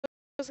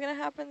was going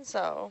to happen,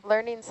 so.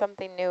 Learning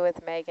something new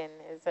with Megan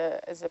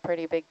is a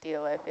pretty big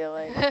deal, I feel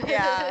like.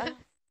 Yeah.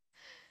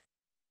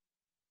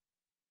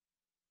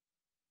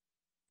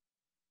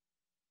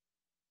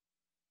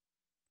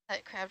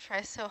 That crab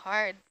tries so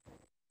hard.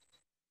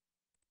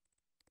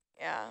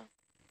 Yeah.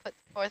 Put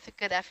forth a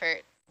good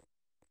effort.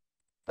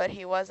 But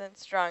he wasn't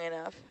strong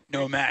enough.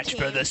 No match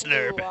for the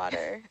slurp.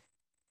 Water.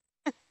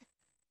 It's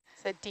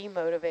a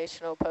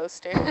demotivational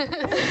poster.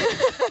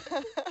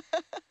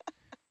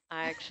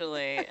 I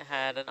actually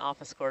had an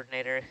office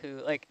coordinator who,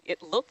 like,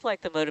 it looked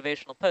like the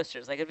motivational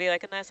posters. Like, it'd be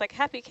like a nice, like,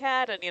 happy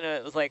cat, and, you know,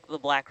 it was like the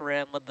black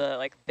rim with the,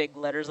 like, big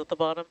letters at the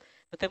bottom.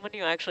 But then when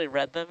you actually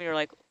read them, you're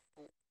like,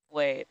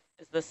 wait,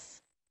 is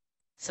this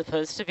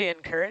supposed to be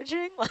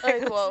encouraging?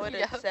 Like, what would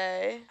it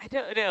say? I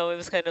don't know. It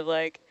was kind of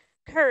like,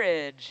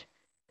 courage.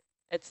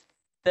 It's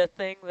the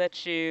thing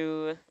that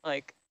you,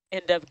 like,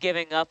 end up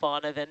giving up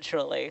on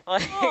eventually.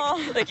 Like,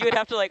 like you would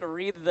have to, like,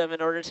 read them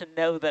in order to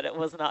know that it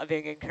was not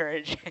being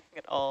encouraging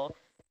at all.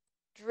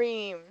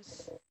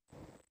 Dreams.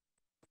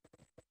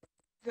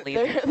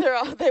 Leave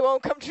They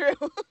won't come true.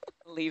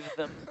 Leave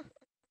them.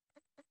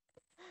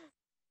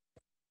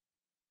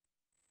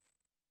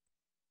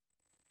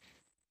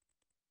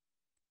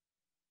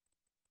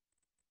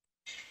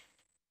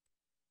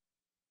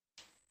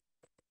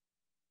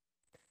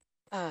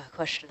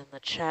 Question in the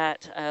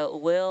chat.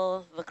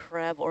 Will the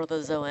crab or the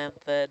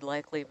zoanthid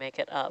likely make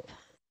it up?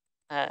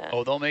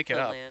 Oh, they'll make it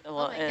up.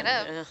 They'll make it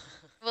up.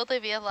 Will they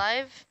be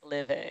alive?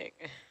 Living.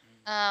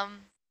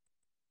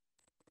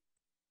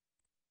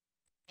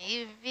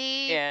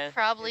 Maybe. Yeah,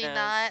 Probably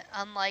not.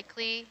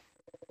 Unlikely.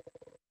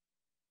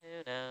 Who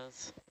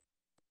knows?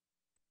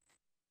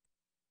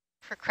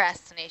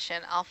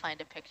 Procrastination. I'll find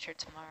a picture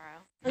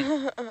tomorrow.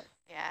 Yeah,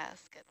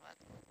 that's a good one.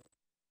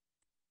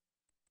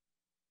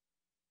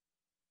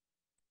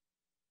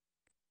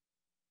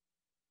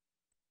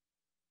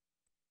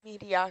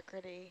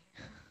 Mediocrity.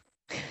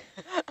 You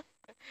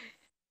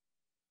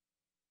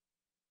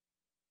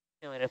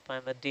want me to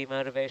find the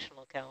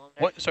demotivational calendar?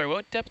 What? Sorry,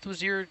 what depth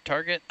was your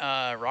target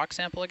rock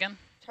sample again?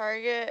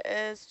 Target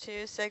is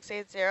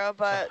 2680,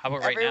 but how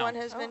about right everyone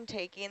now? has been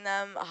taking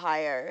them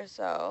higher,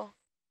 so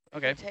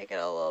okay, take it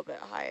a little bit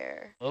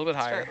higher. A little bit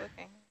higher. Start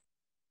looking.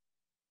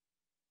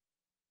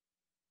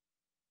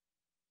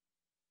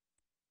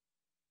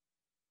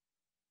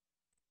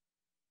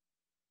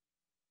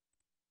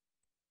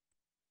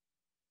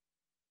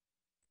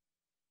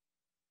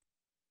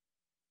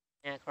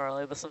 Yeah,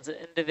 Carly, this one's an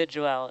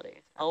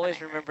individuality. Always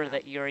remember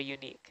that you're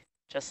unique,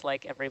 just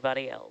like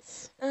everybody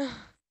else.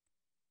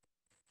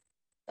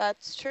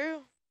 That's true.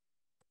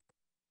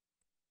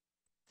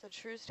 It's a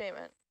true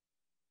statement.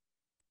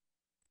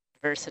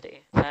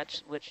 Diversity,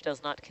 that which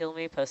does not kill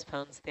me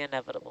postpones the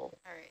inevitable.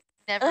 All right.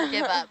 Never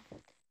give up.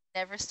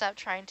 Never stop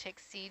trying to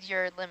exceed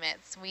your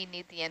limits. We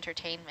need the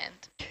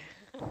entertainment.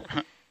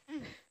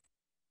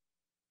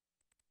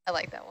 I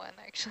like that one,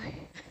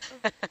 actually.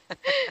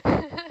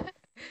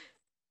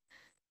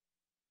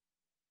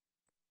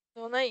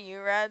 The one that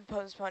you read,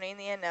 postponing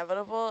the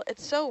inevitable,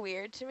 it's so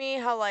weird to me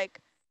how, like,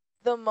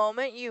 the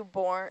moment you're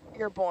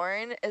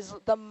born is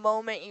the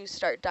moment you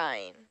start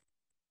dying.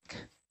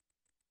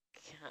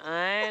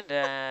 Kinda,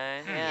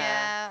 yeah.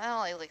 Yeah, I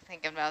don't like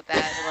thinking about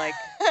that. Like,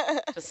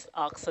 just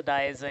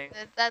oxidizing.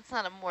 That's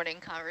not a morning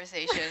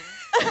conversation.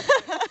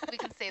 We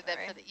can save that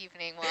for the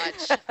evening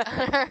watch.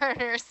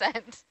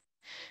 100%.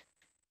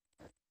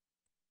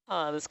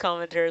 This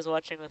commentator is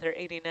watching with her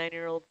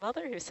 89-year-old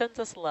mother who sends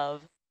us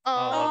love.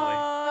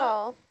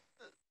 Oh,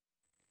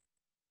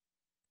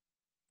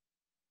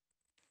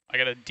 I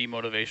got a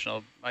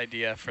demotivational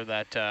idea for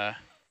that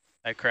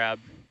that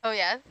crab. Oh,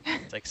 yeah?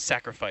 It's like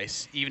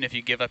sacrifice. Even if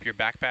you give up your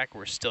backpack,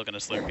 we're still going to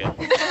slurp you.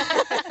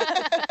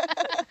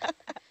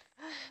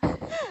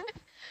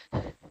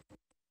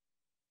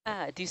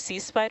 Do sea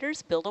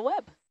spiders build a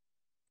web?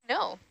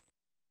 No.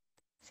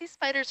 Sea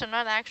spiders are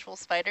not actual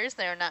spiders.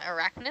 They are not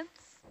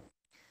arachnids.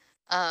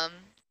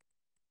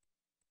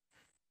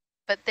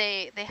 But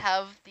they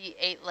have the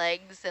 8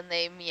 legs and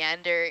they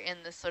meander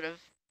in this sort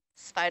of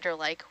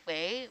spider-like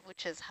way,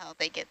 which is how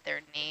they get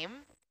their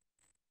name.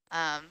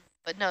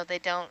 But no, they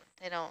don't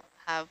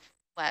have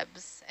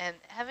webs, and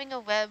having a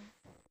web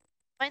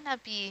might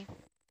not be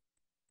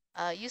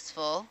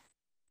useful,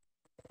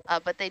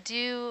 but they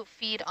do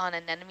feed on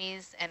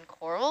anemones and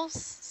corals,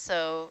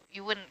 so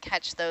you wouldn't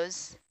catch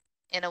those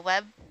in a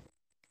web.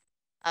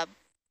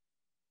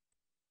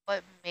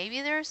 But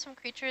maybe there are some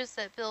creatures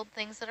that build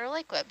things that are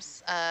like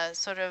webs,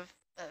 sort of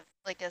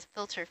like a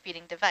filter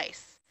feeding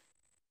device,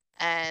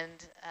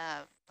 and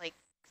like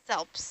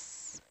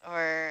salps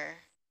or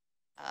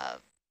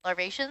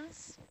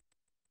larvaceans.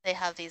 They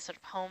have these sort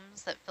of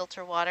homes that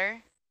filter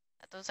water.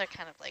 Those are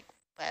kind of like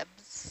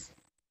webs.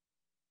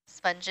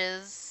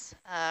 Sponges,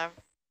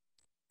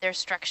 their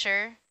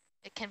structure,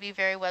 it can be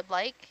very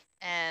web-like,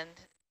 and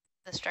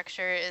the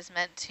structure is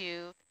meant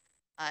to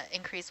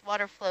increase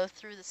water flow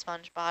through the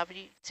sponge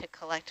body to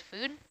collect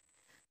food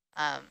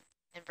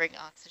and bring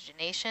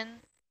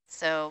oxygenation.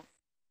 So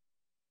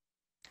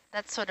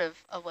that's sort of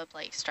a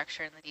web-like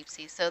structure in the deep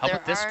sea. So How there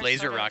about this are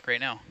laser sort of, rock right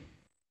now?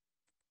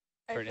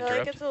 I Sorry to feel like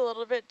interrupt. it's a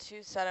little bit too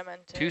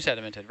sedimented. Too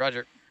sedimented.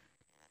 Roger.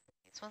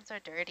 these ones are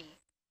dirty.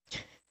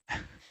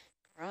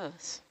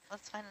 Gross.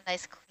 Let's find a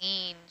nice,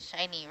 clean,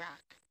 shiny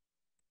rock.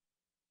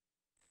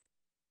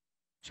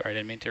 Sorry, I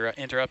didn't mean to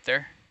interrupt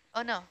there.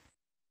 Oh no.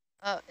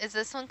 Oh, is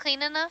this one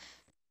clean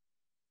enough?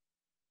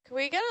 Can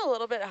we get a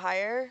little bit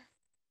higher?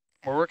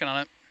 We're working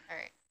on it. All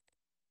right.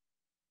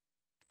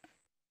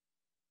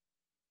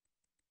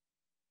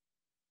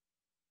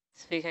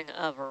 Speaking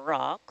of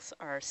rocks,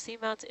 are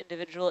seamounts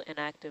individual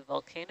inactive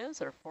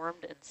volcanoes or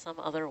formed in some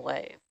other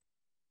way?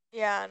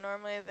 Yeah,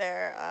 normally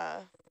they're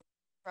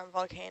from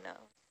volcanoes.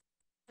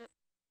 And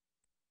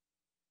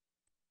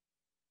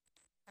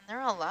there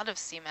are a lot of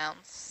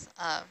seamounts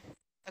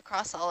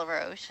across all of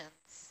our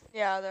oceans.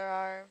 Yeah, there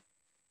are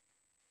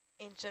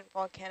ancient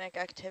volcanic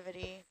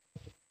activity.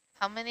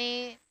 How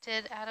many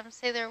did Adam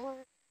say there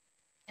were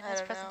in I his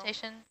don't know.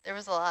 presentation? There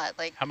was a lot,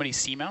 like How many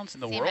seamounts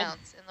in the world?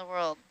 seamounts in the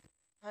world.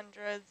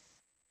 Hundreds,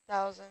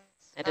 thousands.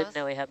 I didn't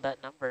know we had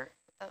that number.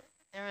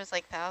 There was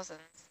like thousands.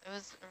 It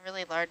was a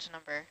really large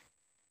number.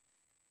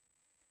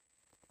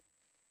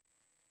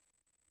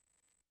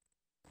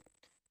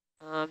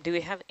 Do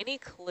we have any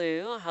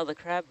clue how the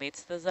crab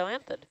meets the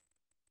zoanthid?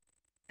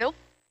 Nope.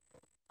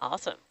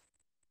 Awesome.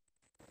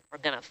 We're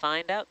going to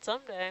find out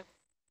someday.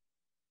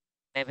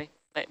 Maybe.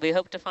 We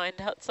hope to find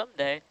out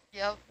someday.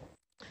 Yep.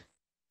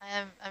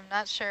 I'm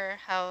not sure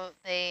how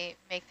they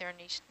make their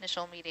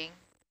initial meeting.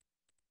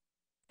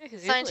 Yeah,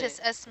 'cause Scientists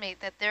usually- estimate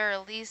that there are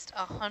at least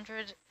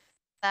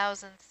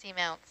 100,000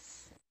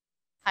 seamounts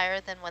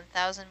higher than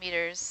 1,000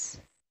 meters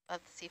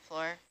above the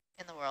seafloor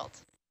in the world.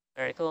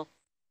 Very cool.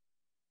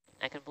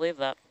 I can believe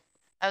that.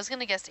 I was going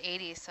to guess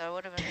 80, so I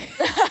would have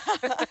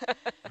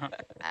been...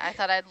 I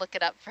thought I'd look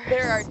it up first.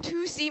 There are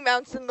 2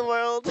 seamounts in the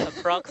world.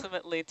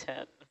 Approximately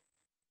 10.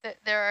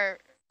 There are...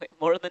 Wait,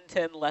 more than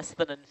 10, less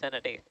than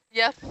infinity.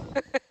 Yep.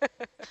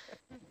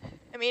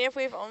 I mean, if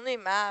we've only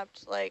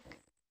mapped like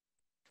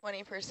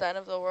 20%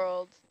 of the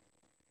world,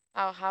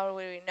 how do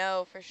we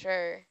know for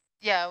sure?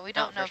 Yeah, we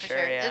don't Not know for for sure,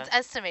 sure. yeah. It's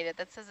estimated.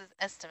 That says it's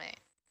estimate.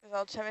 Because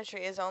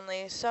altimetry is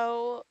only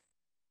so,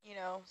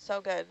 so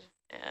good.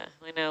 Yeah,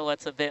 we know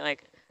what's a bit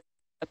like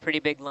a pretty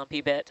big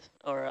lumpy bit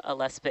or a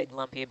less big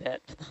lumpy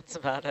bit. That's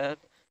about it.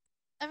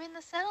 I mean,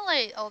 the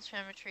satellite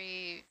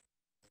altimetry,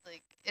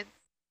 like, it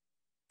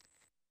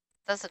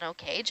does an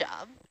okay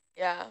job.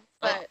 Yeah,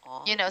 but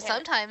Aw. You know, Yeah.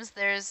 sometimes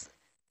there's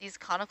these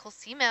conical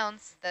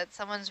seamounts that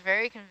someone's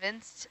very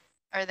convinced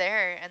are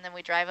there, and then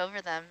we drive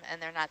over them,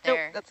 and they're not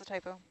there. Nope, that's a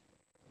typo.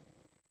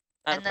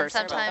 Not and a then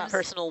personal, sometimes-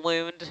 personal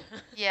wound.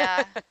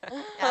 Yeah,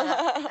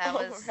 that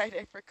was oh, right,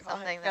 I forgot.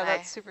 something Yeah, that I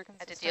that's super had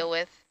consistent. to deal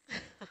with.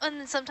 And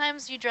then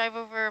sometimes you drive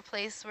over a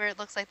place where it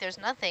looks like there's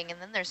nothing,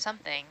 and then there's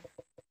something.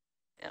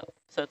 Yeah.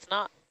 So it's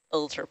not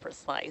ultra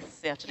precise.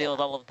 You have to deal Yeah. with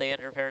all of the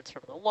interference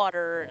from the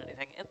water and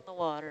anything in the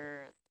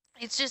water.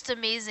 It's just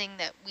amazing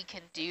that we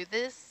can do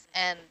this,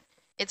 and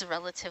it's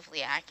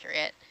relatively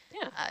accurate.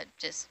 Yeah.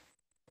 Just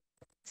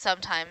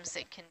sometimes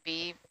it can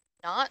be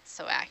not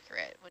so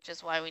accurate, which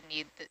is why we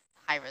need the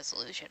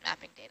high-resolution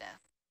mapping data.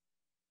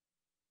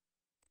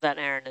 That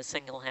Aaron is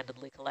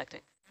single-handedly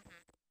collecting.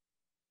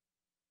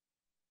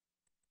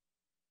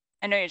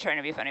 I know you're trying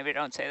to be funny, but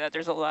don't say that.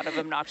 There's a lot of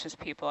obnoxious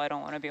people. I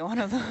don't want to be one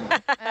of them.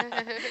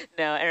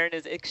 No, Aaron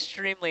is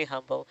extremely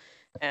humble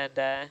and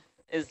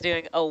is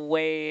doing a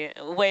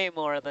way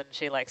more than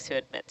she likes to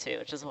admit to,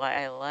 which is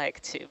why I like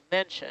to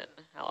mention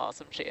how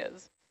awesome she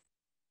is.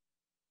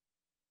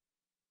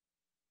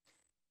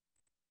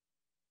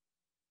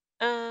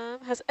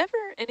 Has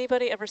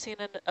anybody ever seen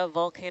a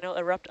volcano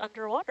erupt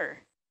underwater?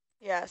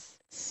 Yes.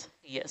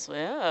 Yes, we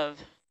have.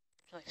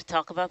 Would you like to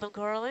talk about them,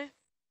 Coralie?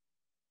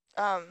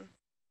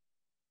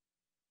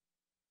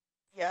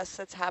 Yes,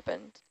 it's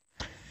happened.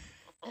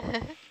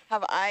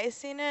 Have I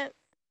seen it?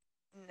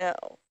 No.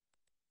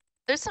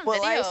 There's some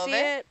Will I video of see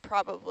it?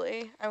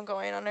 Probably. I'm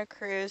going on a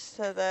cruise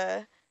to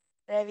the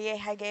ROV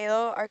Hercules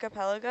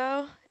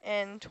archipelago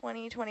in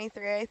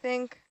 2023, I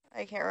think.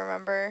 I can't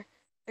remember.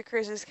 The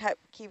cruises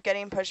keep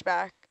getting pushed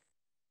back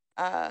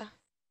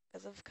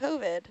because of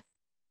COVID.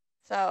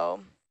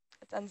 So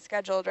it's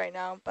unscheduled right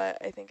now, but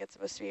I think it's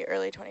supposed to be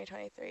early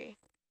 2023.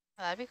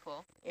 Oh, that'd be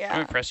cool. Yeah.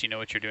 I'm impressed you know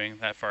what you're doing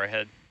that far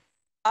ahead.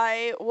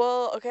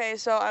 Okay,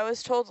 so I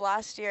was told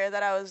last year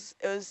that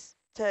it was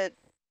to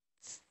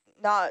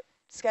not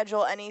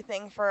schedule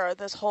anything for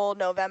this whole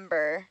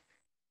November,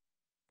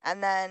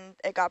 and then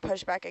it got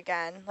pushed back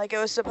again. Like, it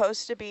was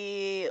supposed to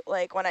be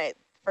like when I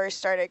first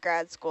started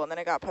grad school, and then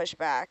it got pushed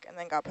back, and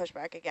then got pushed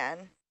back again,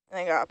 and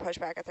then got pushed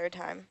back a third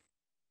time.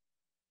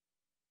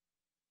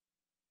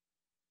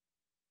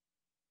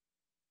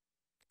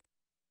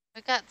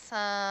 We got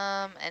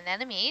some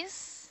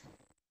anemones.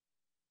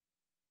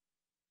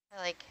 They're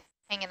like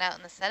hanging out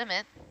in the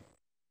sediment.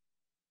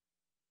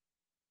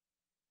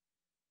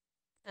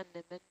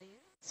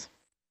 Anemones.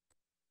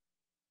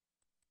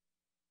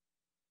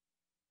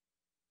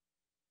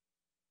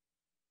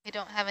 We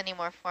don't have any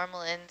more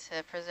formalin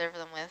to preserve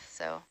them with,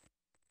 so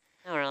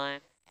Oh, really?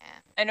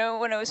 I know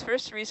when I was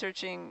first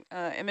researching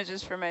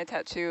images for my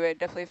tattoo, I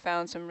definitely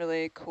found some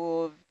really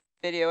cool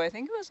video. I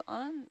think it was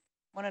on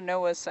one of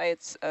NOAA's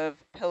sites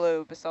of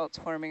pillow basalts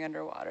forming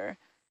underwater.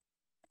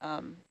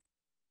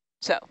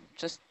 So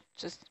just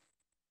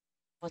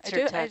What's I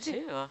your do- I do-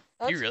 tattoo?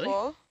 That's really?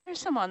 cool. there's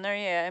some on there.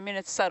 Yeah, I mean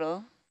it's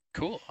subtle.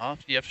 Cool.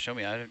 You have to show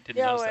me. I didn't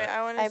Yeah, notice wait, that.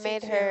 I want to I see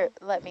made too. her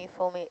let me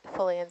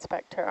fully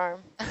inspect her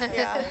arm.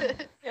 Yeah.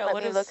 Yeah, Let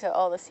what me is look at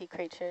all the sea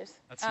creatures.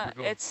 That's super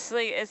cool.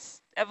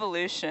 It's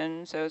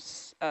evolution, so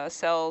it's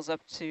cells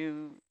up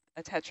to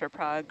a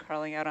tetrapod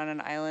crawling out on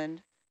an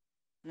island.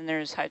 And then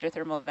there's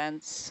hydrothermal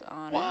vents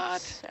on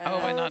What? it. How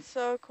have I Oh, not? that's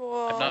so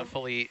cool. I've not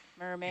fully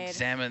Mermaid.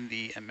 examined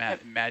the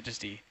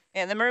majesty.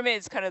 Yeah, the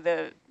mermaid's kind of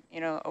the,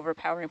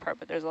 overpowering part,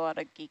 but there's a lot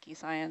of geeky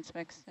science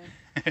mixed in.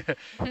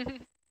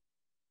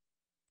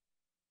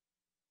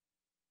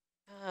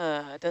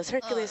 Does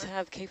Hercules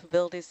have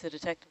capabilities to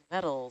detect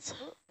metals?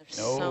 There's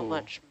so No.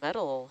 much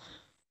metal.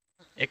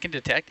 It can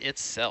detect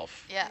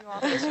itself. Yeah.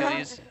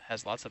 Hercules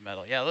has lots of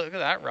metal. Yeah, look at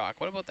that rock.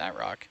 What about that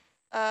rock?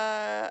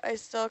 I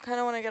still kind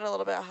of want to get a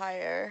little bit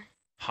higher.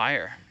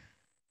 Higher.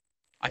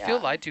 I feel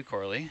Yeah. lied to,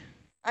 Coralie.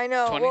 I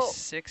know.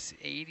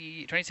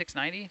 2680,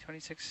 2690,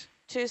 26.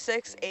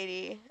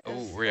 2680. Oh,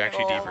 is we're the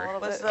actually goal. deeper.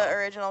 Was the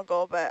original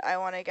goal, but I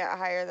want to get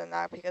higher than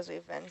that because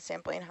we've been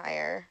sampling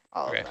higher,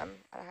 all Okay. of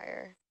them at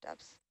higher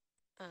depths.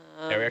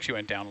 Yeah, we actually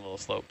went down a little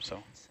slope,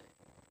 so.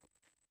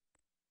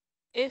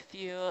 If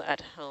you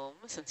at home,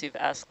 since you've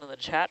asked in the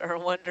chat, are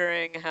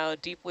wondering how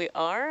deep we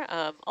are,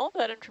 all of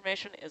that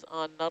information is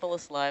on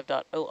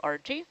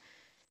nautiluslive.org. You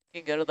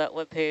can go to that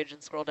webpage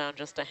and scroll down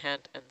just a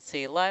hint and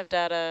see live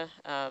data,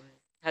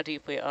 how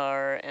deep we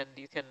are, and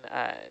you can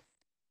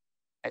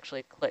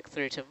actually click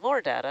through to more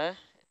data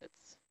if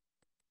it's,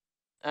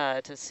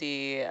 to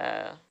see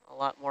a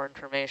lot more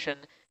information.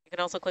 You can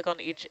also click on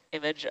each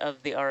image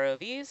of the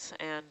ROVs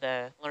and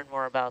learn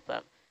more about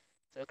them.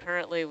 So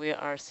currently we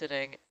are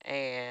sitting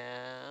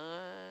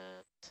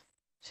at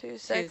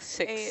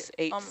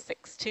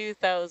 2686.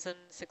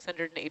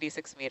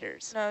 2,686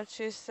 meters. No,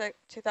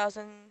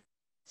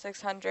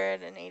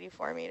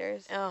 2,684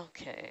 meters.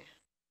 Okay.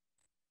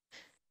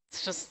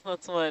 It's just,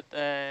 that's what,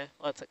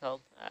 what's it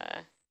called?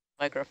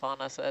 My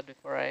Grafana said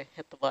before I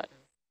hit the button.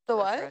 The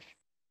what? Refresh.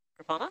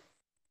 Grafana?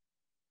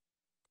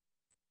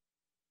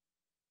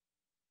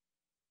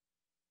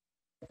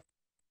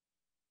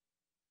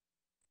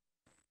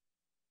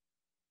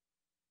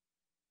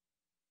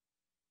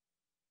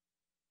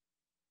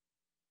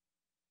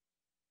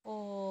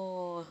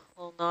 Oh,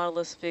 will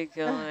Nautilus be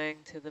going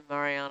to the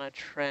Mariana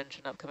Trench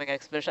in upcoming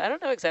expedition? I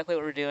don't know exactly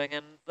what we're doing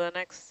in the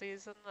next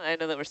season. I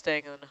know that we're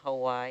staying in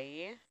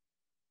Hawaii.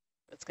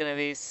 It's going to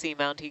be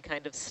seamounty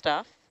kind of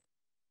stuff.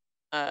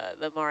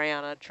 The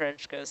Mariana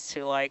Trench goes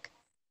to like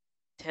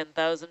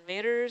 10,000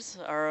 meters.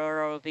 Our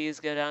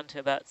ROVs go down to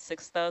about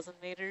 6,000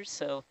 meters.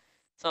 So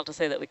it's not to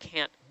say that we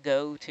can't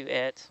go to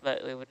it,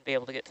 but we wouldn't be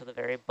able to get to the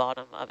very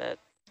bottom of it.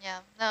 Yeah.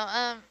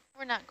 No,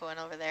 we're not going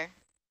over there.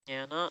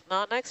 Yeah,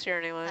 not next year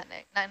anyway.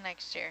 Not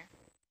next year.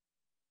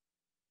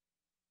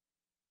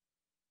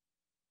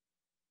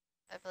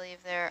 I believe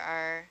there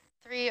are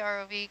 3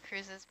 ROV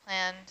cruises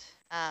planned,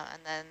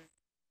 and then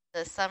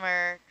the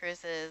summer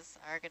cruises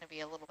are going to be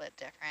a little bit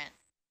different.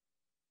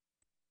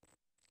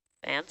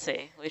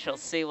 Fancy. We shall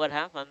see what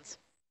happens.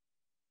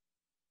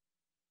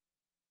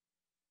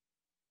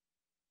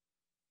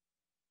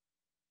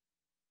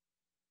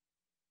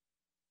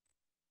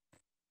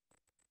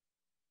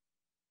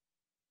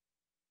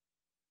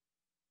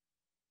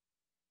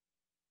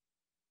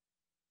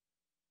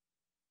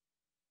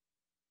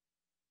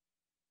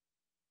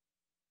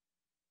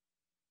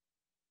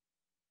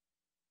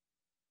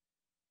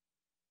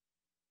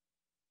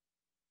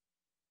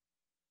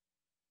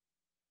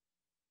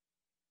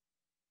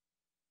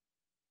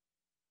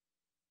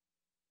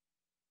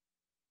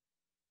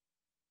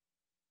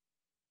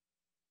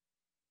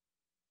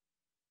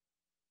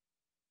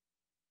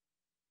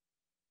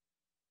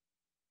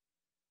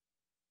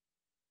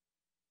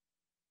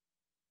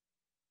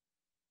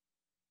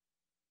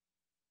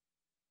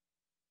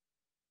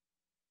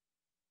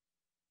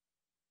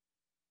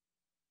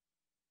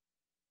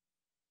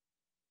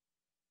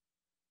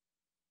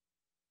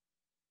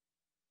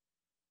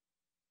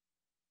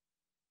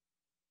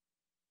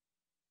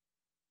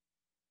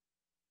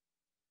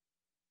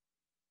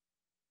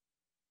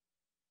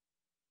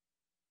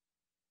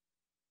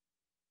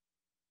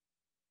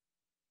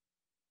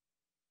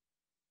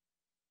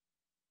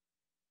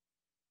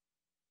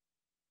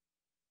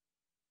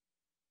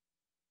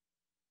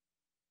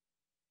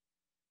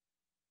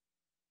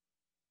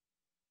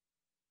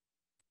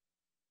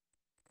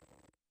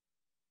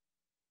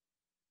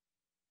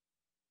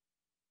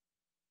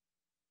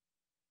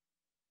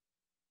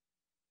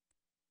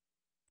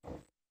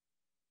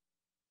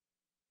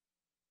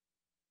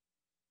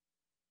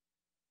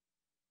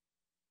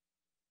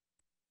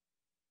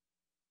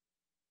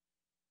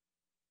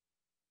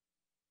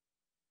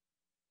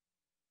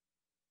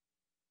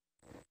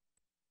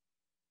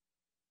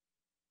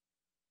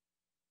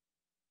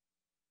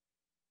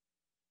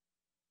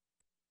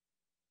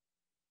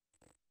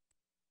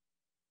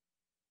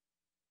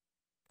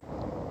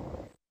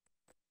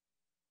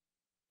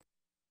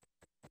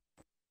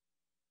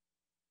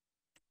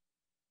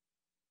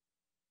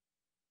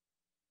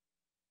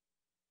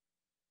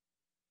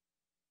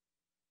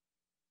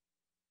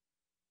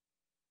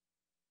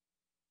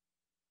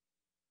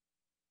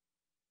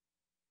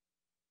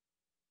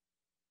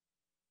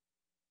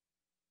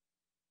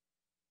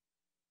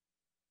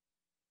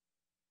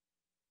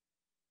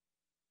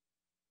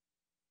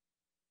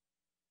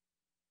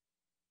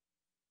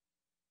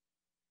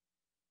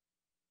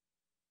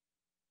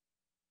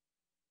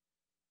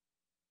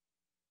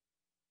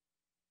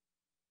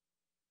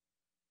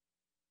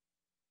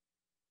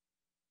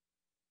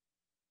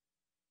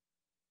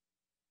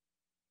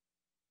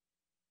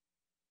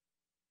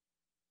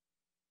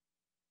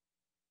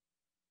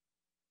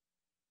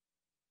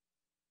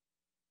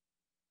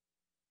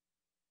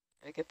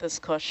 I get this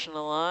question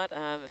a lot.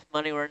 If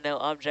money were no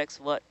objects,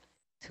 what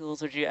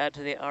tools would you add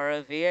to the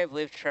ROV? I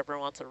believe Trevor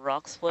wants a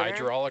rock splitter.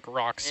 Hydraulic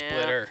rock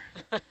splitter.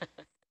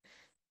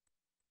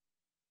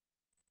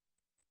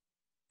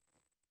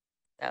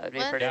 That would be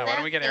What's pretty Yeah, why don't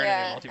that? we get Aaron a new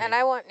Yeah, multimeter? and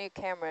I want new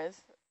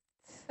cameras.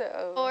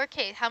 So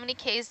 4K. How many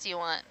Ks do you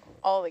want?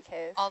 all the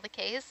Ks. All the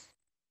Ks?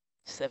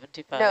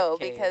 75 No, Ks.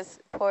 because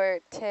poor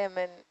Tim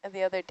and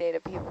the other data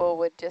people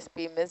would just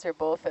be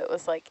miserable if it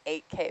was like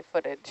 8K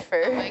footage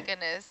for. Oh my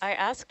goodness. I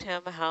asked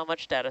him how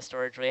much data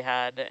storage we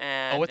had,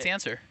 and Oh, what's the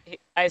answer?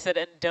 I said,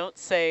 and don't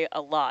say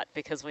a lot,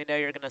 because we know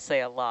you're going to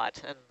say a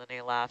lot. And then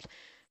he laughed.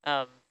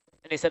 And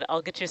he said,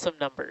 I'll get you some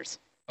numbers.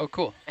 Oh,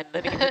 cool. And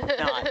then he did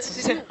not.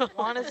 Did you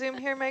want to zoom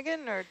here,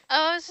 Megan? Or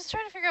Oh, I was just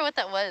trying to figure out what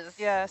that was.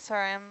 yeah,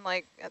 sorry, I'm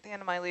like at the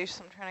end of my leash,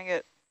 so I'm trying to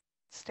get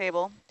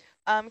stable.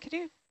 Could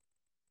you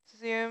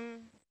zoom?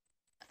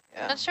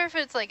 I'm not sure if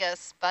it's like a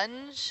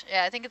sponge.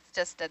 Yeah, I think it's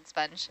just dead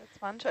sponge. That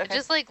sponge. It Okay.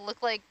 just like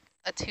looked like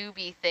a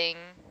tubey thing.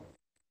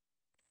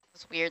 It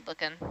was weird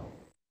looking.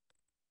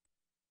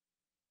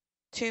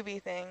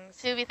 Tubey things.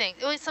 Tubey thing.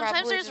 Oh, sometimes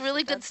Probably there's just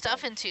really a good dead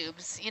stuff in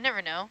tubes. You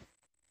never know.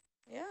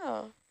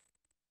 Yeah.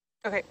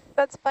 Okay.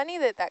 That's funny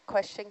that that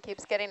question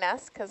keeps getting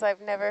asked because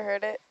I've never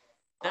heard it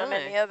on No.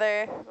 any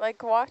other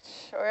like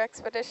watch or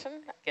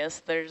expedition.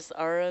 Guess there's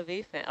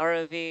ROV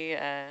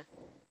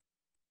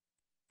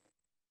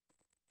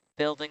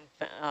building.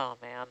 Oh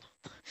man.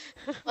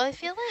 Well, I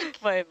feel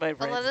like my a brain's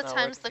lot of the not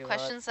times the working too hard.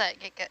 questions that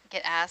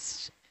get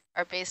asked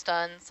are based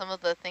on some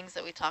of the things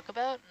that we talk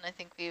about, and I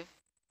think we've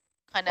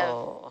kind of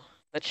Oh,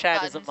 the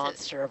chat is a gotten to-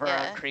 monster of our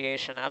yeah. own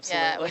creation. yeah,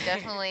 Absolutely. we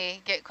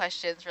definitely get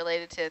questions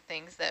related to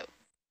things that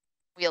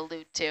we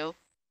allude to.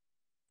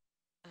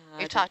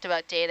 We've talked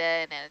about data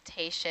and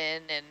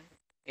annotation and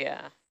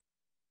Yeah.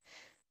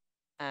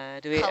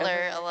 Do we color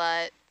ever, a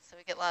lot, so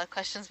we get a lot of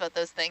questions about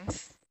those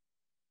things.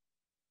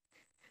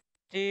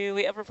 do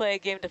we ever play a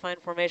game to find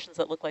formations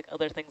that look like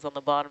other things on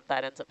the bottom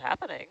that ends up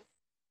happening?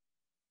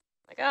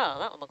 Like, oh,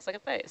 that one looks like a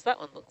face. That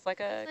one looks like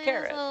a There's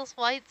carrot. a little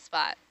white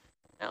spot.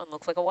 That one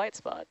looks like a white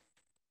spot.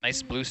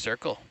 Nice blue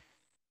circle.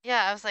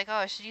 Yeah, I was like, oh,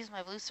 I should use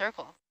my blue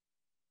circle.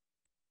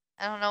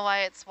 I don't know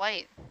why it's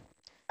white.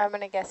 I'm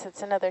gonna guess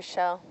it's another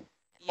shell.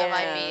 That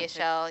might be a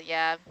shell,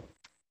 yeah.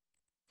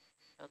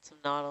 Found some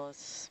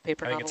nautilus,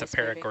 paper I think it's a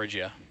nautilus maybe.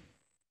 paragorgia.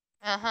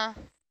 Uh-huh.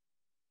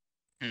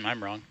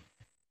 I'm wrong.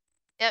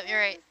 Yep, you're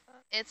right.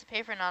 It's a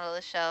paper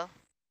nautilus shell.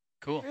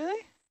 Cool.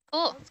 Really?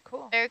 Cool. That's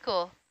cool. Very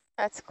cool.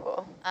 That's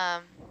cool.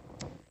 Not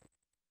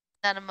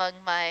among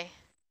my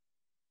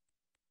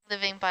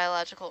living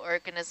biological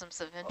organisms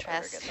of I'll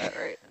never interest. get that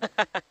right.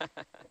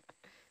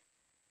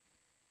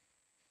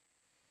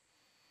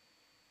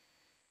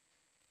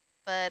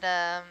 But,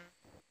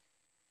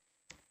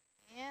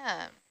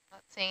 yeah,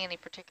 not seeing any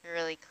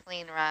particularly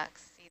clean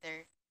rocks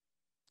either.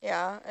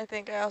 Yeah, I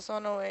think I also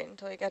want to wait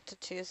until we get to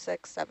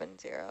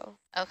 2670.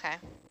 Okay.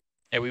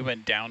 Yeah, we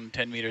went down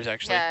 10 meters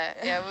actually.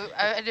 Yeah,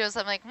 I was,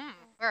 I'm like,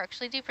 we're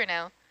actually deeper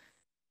now.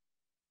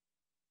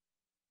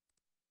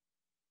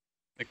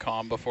 The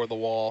calm before the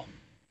wall.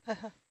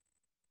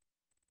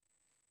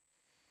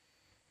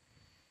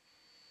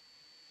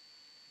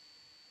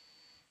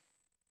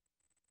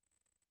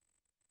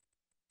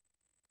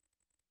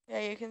 Yeah,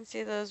 you can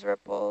see those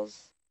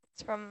ripples.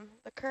 It's from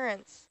the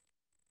currents.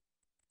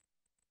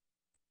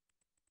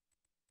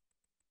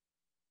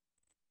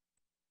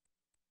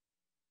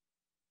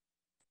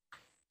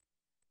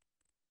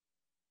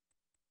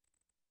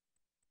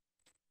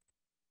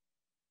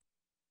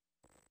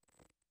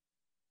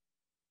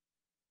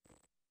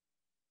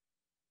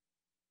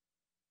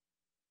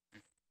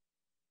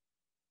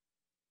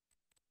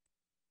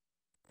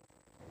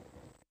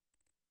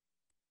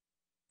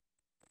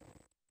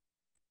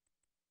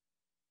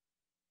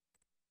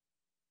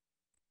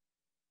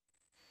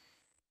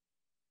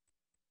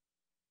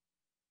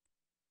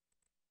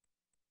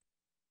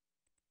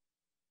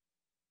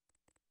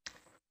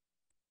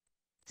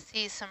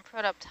 See some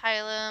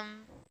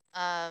protoptilum,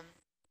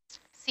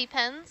 sea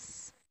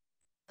pens,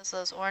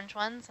 those orange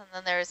ones, and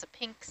then there's a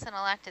pink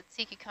synallactid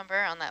sea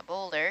cucumber on that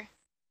boulder.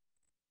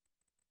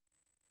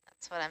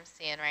 That's what I'm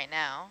seeing right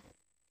now.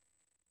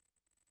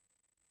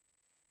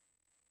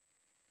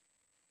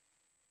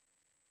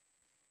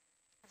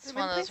 It's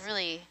one of those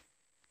really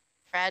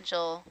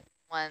fragile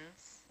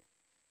ones.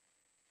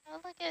 Oh,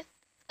 look at,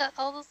 it's got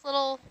all those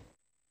little,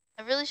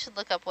 I really should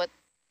look up what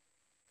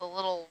the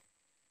little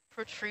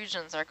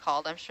protrusions are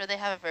called. I'm sure they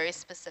have a very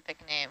specific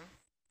name.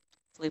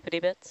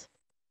 Loopity bits?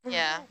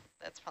 Yeah,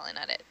 that's probably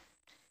not it.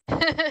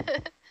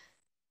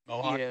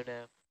 Mohawk. You don't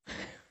know.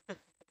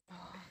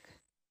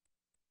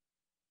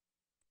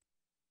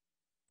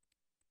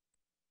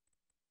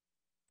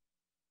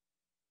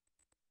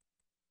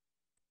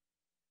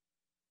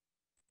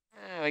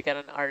 We got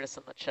an artist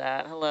in the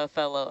chat. Hello,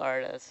 fellow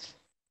artist.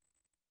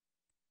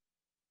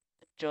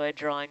 Enjoy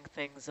drawing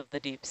things of the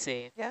deep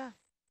sea. Yeah.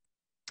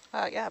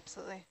 Yeah,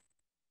 absolutely.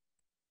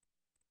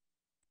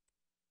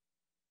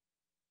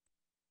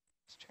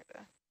 Let's try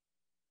to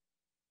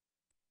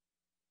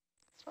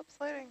stop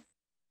sliding.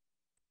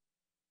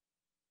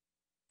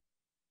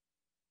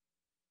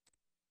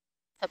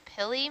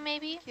 Papilli,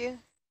 maybe? Thank you.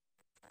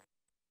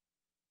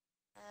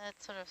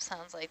 That sort of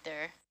sounds like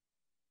they're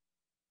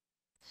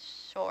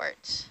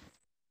short.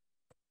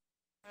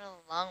 What are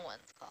the long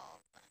ones called?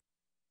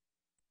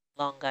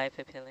 Long guy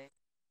papillae.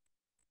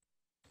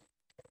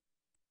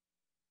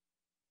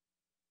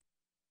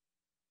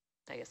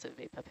 I guess it would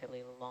be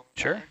papillae long.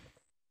 Sure.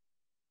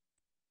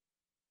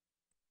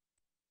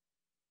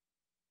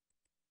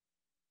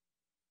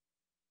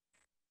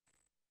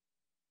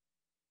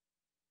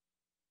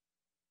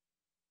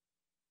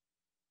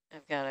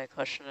 I've got a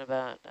question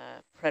about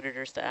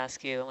predators to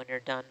ask you when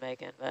you're done,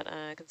 Megan. But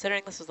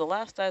considering this is the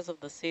last dives of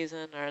the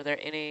season, are there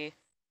any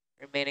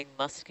remaining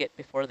must-get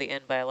before the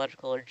end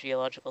biological or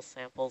geological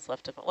samples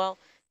left to... Well,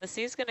 the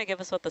sea's going to give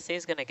us what the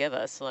sea's going to give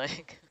us.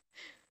 Like,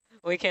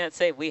 we can't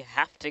say we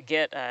have to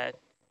get a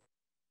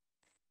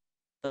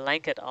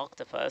blanket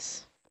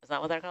octopus. Is that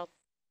what they're called?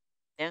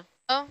 Yeah?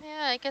 Oh,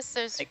 yeah, I guess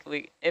there's...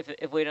 Like,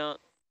 if we don't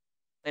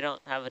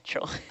have a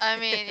choice. I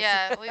mean,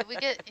 yeah, we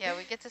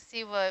get to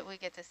see what we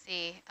get to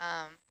see.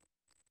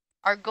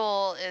 Our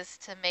goal is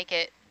to make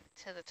it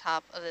to the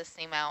top of the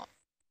seamount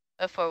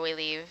before we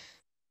leave.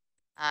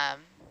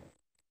 And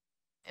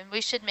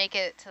we should make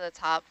it to the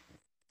top,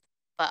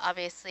 but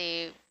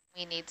obviously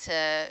we need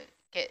to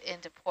get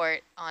into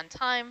port on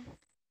time,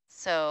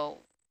 so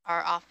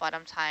our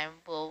off-bottom time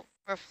will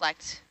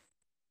reflect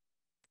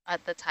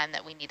at the time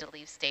that we need to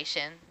leave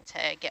station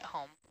to get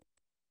home.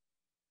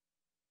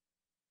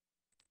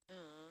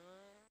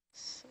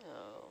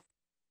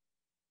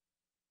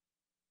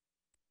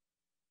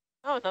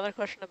 Oh, another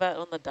question about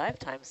when the dive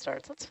time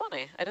starts. That's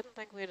funny. I didn't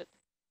think we'd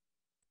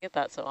get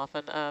that so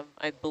often.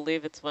 I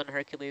believe it's when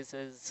Hercules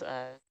is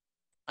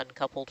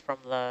uncoupled from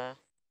the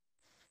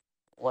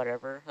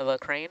the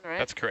crane, right?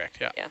 That's correct,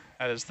 yeah. Yeah.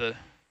 That is the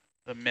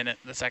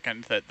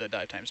second that the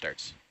dive time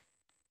starts.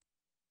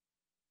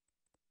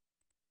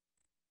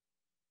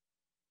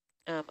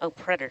 Oh,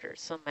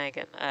 predators. So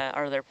Megan,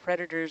 are there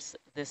predators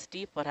this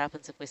deep? What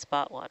happens if we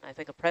spot one? I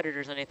think a predator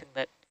is anything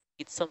that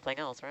eats something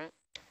else, right?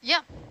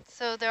 Yeah,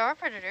 so there are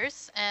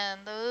predators,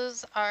 and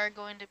those are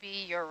going to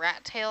be your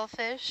rat tail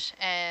fish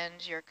and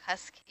your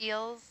cusk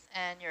eels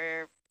and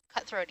your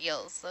cutthroat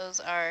eels. Those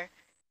are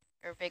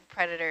your big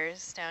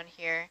predators down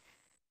here.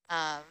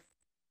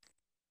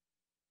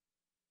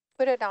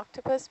 Would an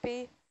octopus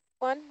be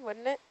one,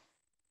 wouldn't it?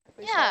 If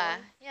we saw Yeah,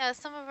 one? yeah,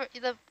 some of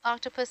the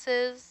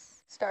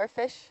octopuses,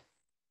 Starfish?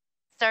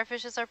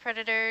 starfishes are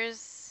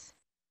predators.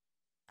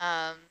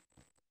 But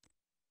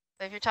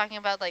if you're talking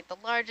about like the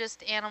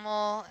largest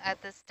animal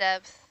at this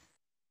depth,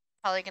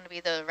 probably going to be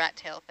the rat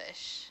tail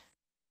fish.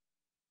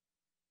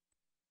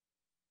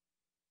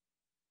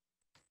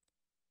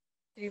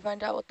 Did you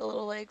find out what the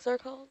little legs are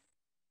called?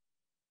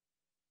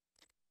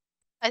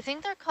 I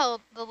think they're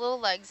called, the little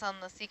legs on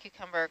the sea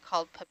cucumber are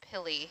called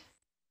papilli.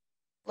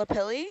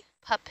 Lapilli?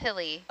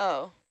 Papilli.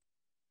 Oh.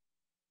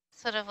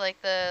 Sort of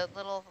like the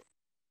little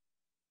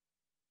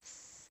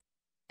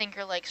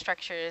finger-like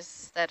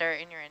structures that are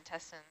in your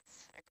intestines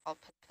are called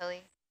papilli.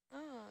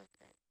 Oh,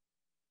 okay.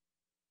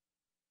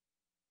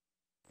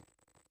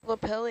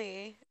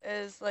 Lapilli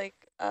is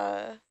like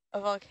a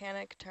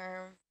volcanic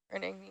term or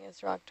an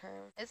igneous rock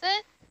term. Is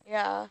it?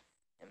 Yeah.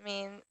 I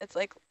mean, it's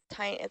like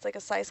tiny. It's like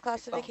a size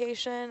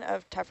classification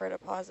of tephra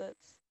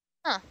deposits.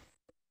 Huh.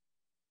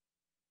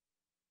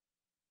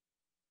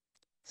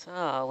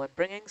 So when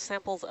bringing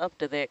samples up,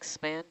 do they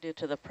expand due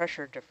to the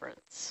pressure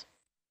difference?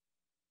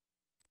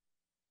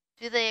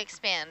 Do they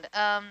expand?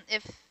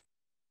 If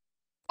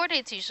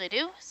chordates usually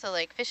do, so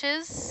like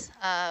fishes,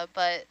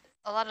 but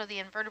a lot of the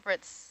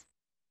invertebrates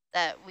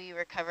that we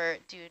recover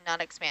do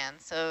not expand.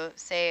 So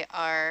say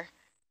our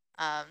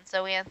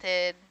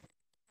zoanthid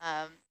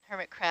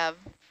hermit crab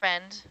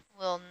friend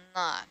will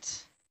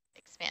not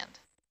expand.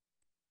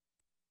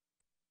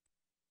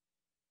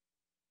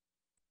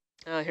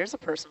 Here's a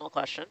personal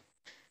question.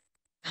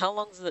 How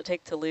long does it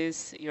take to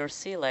lose your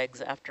sea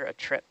legs after a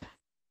trip?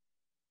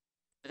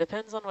 It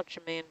depends on what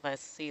you mean by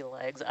sea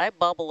legs. I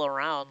bobble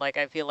around, like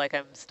I feel like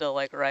I'm still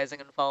like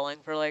rising and falling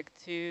for like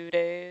 2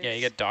 days. Yeah, you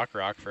get dock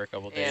rock for a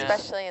couple days. Yeah.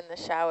 Especially in the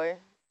shower.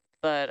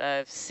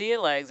 But sea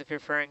legs, if you're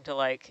referring to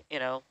like, you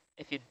know,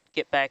 if you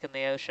get back in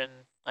the ocean,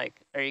 like,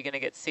 are you going to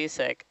get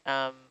seasick?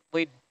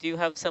 We do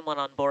have someone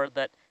on board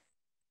that,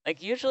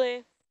 like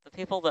usually the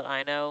people that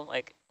I know,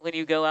 like when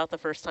you go out the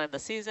first time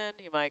this season,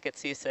 you might get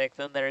seasick,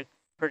 then they're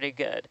pretty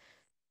good.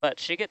 But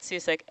she gets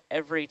seasick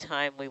every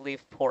time we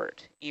leave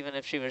port, even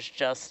if she was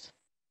just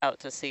out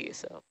to sea.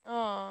 So,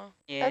 Oh.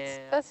 yeah.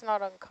 That's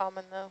not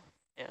uncommon though.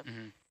 Yeah.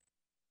 Mm-hmm.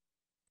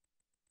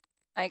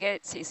 I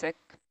get seasick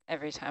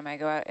every time I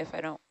go out if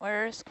I don't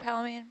wear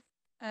scopolamine,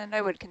 and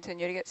I would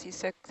continue to get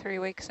seasick 3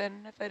 weeks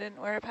in if I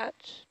didn't wear a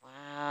patch.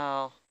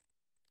 Wow.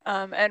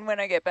 And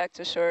when I get back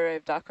to shore, I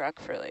have dock rock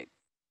for like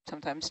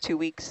sometimes 2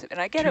 weeks, and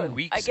I get 2 it.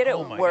 weeks? I get it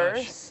Oh my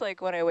worse.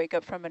 Like when I wake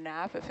up from a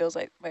nap, it feels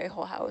like my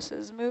whole house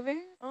is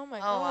moving. Oh my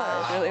Oh,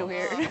 gosh. It's really Wow.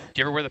 weird.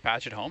 Do you ever wear the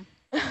patch at home?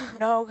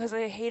 No, because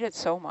I hate it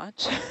so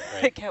much.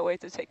 I Right. can't wait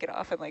to take it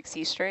off and like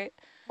see straight.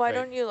 Why Right.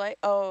 don't you like,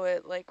 oh,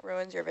 it like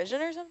ruins your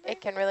vision or something?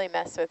 It can really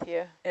mess with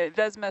you. It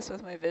does mess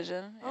with my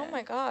vision. Oh yeah.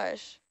 my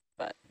gosh.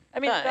 I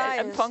mean, But- Guys,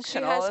 I'm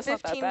functional. she has It's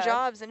not that 15 bad.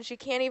 jobs and she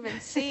can't even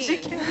see. She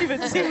can't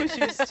even see what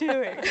she's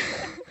doing.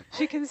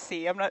 She can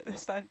see. I'm not.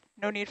 It's not.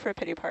 No need for a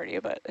pity party.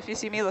 But if you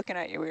see me looking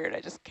at you weird, I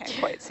just can't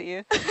quite see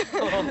you.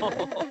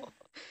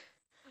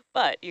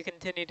 But you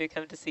continue to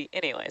come to sea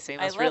anyway, so you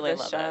I must love really this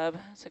love job. it.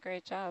 It's a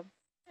great job.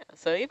 Yeah,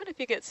 so even if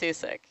you get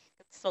seasick, you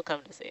can still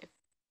come to sea.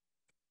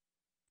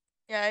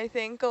 Yeah, I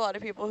think a lot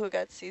of people who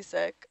get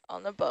seasick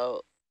on the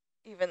boat,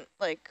 even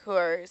like who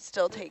are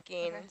still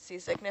taking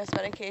seasickness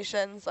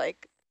medications,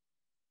 like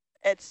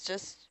it's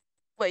just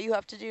what you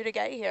have to do to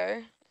get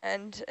here,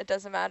 and it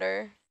doesn't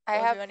matter.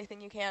 You'll do anything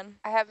you can.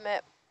 I have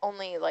met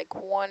only like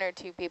 1 or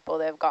 2 people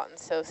that have gotten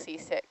so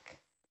seasick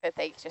that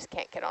they just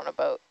can't get on a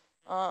boat.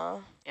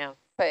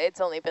 But it's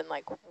only been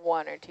like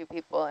 1 or 2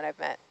 people, and I've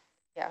met,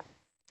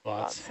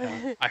 Lots.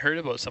 Yeah. I heard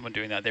about someone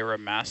doing that. They were a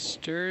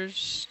master's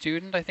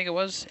student, I think it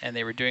was, and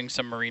they were doing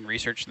some marine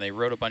research, and they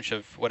wrote a bunch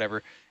of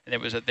whatever, and it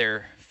was at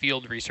their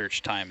field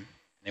research time.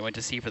 They went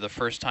to sea for the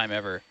first time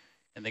ever,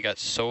 and they got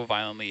so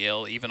violently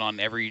ill, even on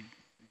every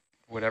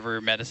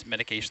whatever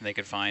medication they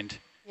could find,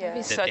 yeah. That'd be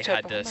that such they a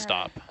had to bummer.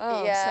 stop.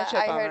 Oh, Yeah, such a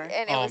I bummer. heard,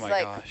 and it Oh was my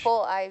like gosh.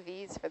 full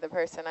IVs for the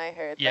person I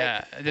heard.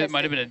 Yeah, like, it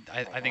might have they- been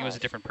I think it was a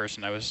gosh. different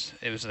person. It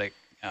was like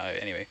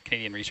anyway,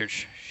 Canadian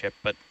research ship,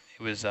 but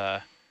it was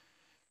the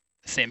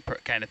same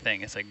kind of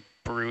thing. It's like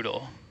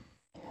brutal.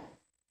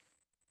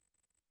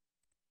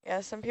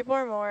 Yeah, some people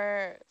are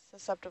more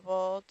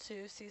susceptible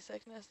to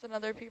seasickness than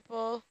other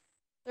people.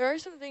 There are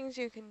some things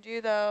you can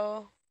do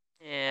though,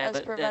 Yeah, as but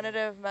then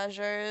preventative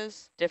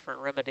measures. different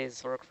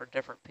remedies work for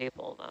different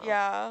people now.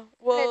 Yeah,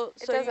 But well,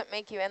 it so you- doesn't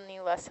make you any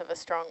less of a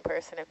strong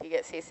person if you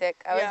get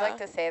seasick. I always Yeah. like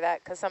to say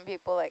that because some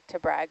people like to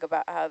brag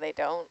about how they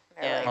don't.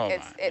 They're Yeah. like, Oh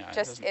it's my, it yeah, it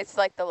just doesn't- it's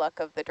like the luck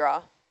of the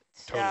draw.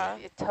 It's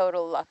Totally. Yeah. a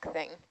total luck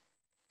thing.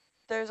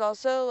 there's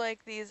also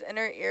like these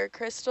inner ear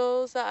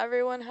crystals that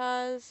everyone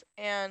has,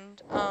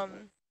 and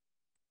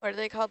what are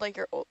they called? Like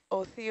your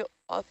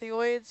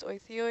othioids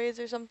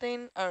or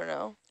something? I don't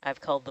know.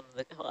 I've called them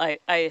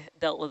I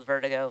dealt with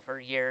vertigo for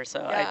years,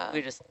 so Yeah.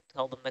 we just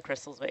called them the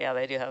crystals, but yeah,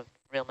 they do have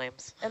real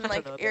names. And I don't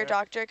like know what your they are.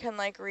 doctor can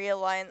like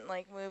realign,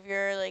 like move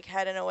your like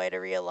head in a way to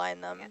realign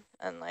them, Yeah.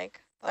 and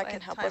like Thought that I can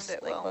had help timed with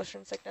it like well.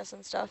 motion sickness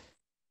and stuff.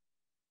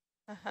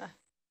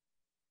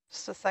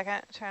 Just a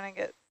second, trying to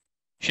get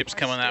Ship's more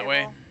coming that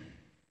way. stable.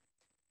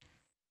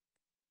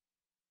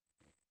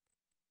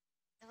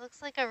 It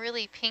looks like a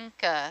really pink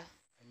I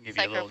can give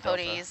you a little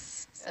delta.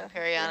 Cycropodes Yeah.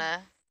 Semperiana.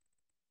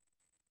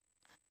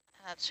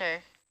 I'm not sure.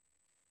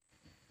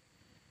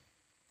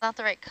 Not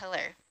the right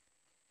color.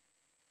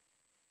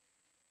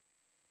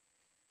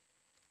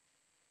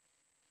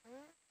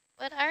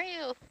 What are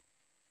you?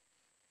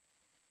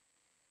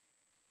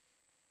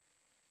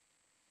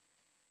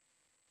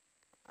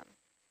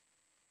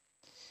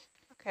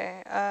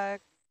 Okay,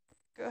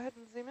 go ahead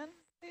and zoom in,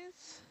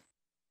 please.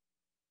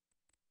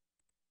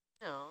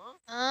 Aw.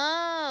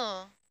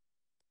 Oh,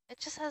 it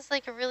just has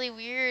like a really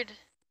weird.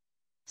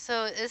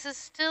 So this is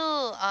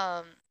still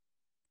a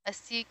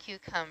sea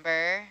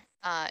cucumber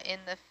in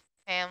the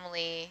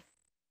family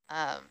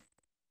Elliptidae.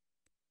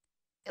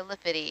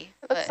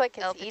 It looks but like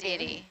it's Elliptidae.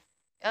 eating.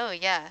 Oh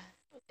yeah,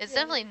 it's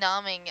definitely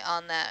nomming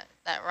on that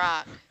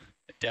rock.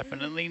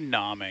 Definitely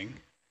nomming.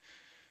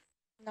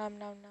 Nom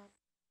nom nom.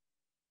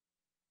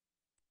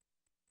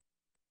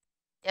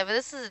 Yeah, but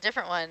this is a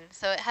different one.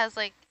 So it has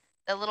like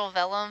the little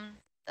vellum,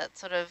 that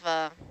sort of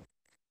the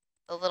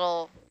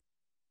little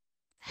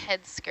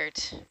head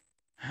skirt,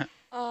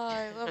 Oh,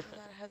 I love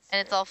that head.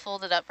 and it's all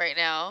folded up right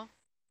now.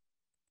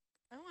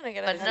 I want to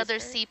get But a another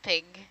head skirt. sea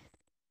pig.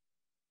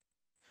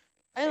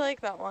 I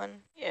like that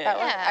one. Yeah. That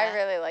one, Yeah. I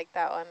really like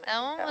that one. I That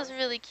think one was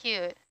really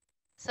cute.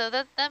 So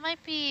that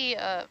might be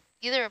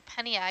either a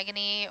penny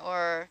agony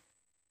or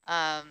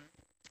Can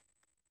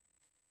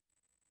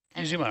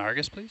you zoom on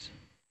Argus, please?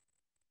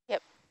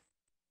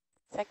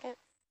 second.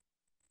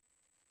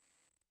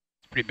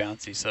 It's pretty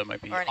bouncy, so it might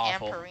be or an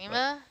awful. but-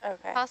 amperima,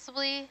 Okay.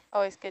 possibly.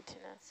 Always good to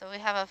know. So we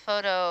have a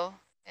photo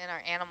in our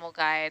animal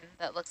guide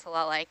that looks a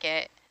lot like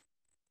it.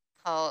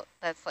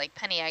 That's like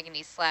penny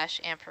agony /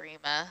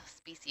 amperima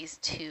species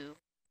 2.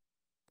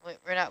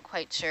 We're not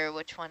quite sure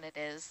which one it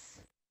is.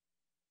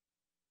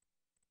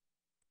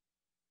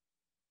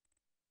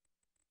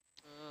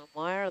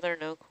 Why are there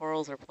no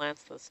corals or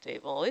plants this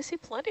stable? We see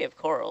plenty of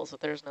corals, but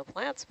there's no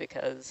plants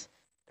because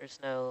there's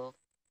no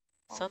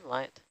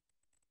sunlight.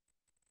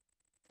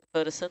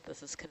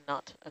 Photosynthesis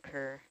cannot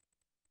occur.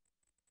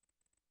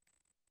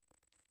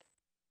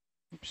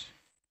 Oops.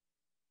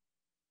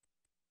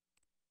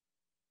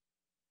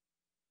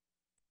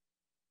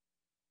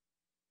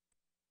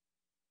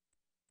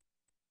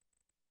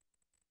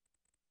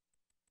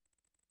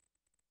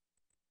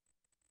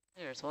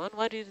 There's one.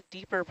 Why do the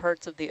deeper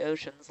parts of the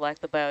oceans lack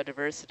the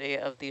biodiversity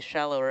of the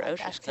shallower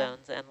ocean Ashcan.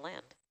 zones and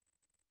land?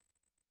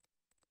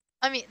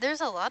 I mean,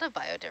 there's a lot of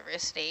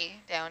biodiversity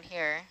down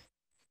here.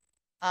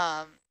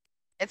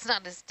 It's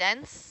not as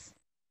dense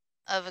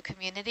of a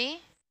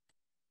community,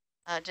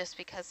 just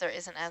because there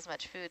isn't as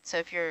much food. So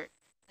if you're,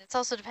 it's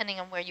also depending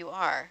on where you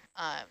are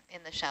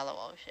in the shallow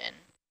ocean,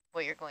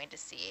 what you're going to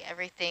see.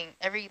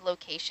 Every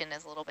location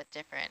is a little bit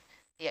different.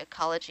 The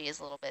ecology is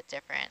a little bit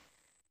different.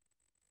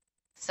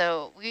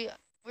 So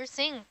we're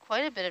seeing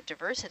quite a bit of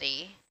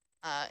diversity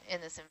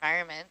in this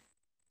environment,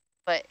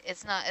 but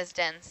it's not as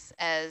dense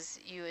as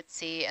you would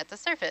see at the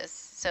surface.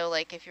 So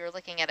like if you're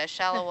looking at a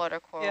shallow water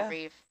coral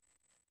reef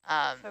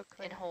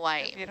in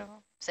Hawaii,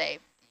 say,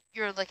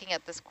 you're looking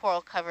at this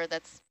coral cover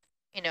that's,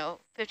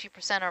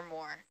 50% or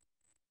more,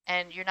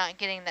 and you're not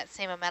getting that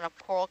same amount of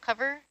coral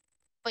cover,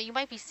 but you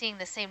might be seeing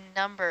the same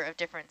number of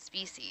different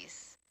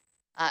species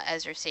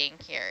as you're seeing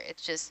here.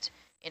 It's just,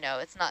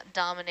 it's not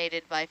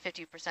dominated by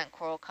 50%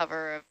 coral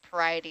cover of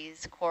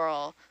Porites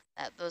coral.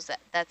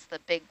 That's the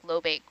big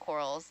lobate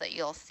corals that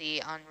you'll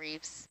see on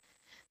reefs.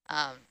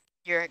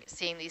 You're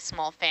seeing these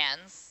small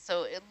fans,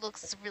 so it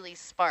looks really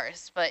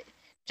sparse, but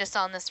just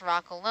on this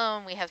rock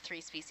alone, we have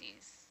 3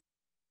 species,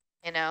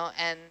 and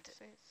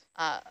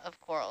of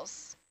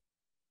corals.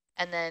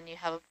 And then you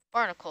have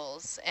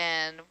barnacles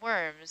and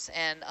worms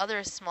and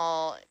other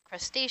small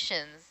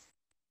crustaceans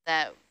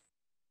that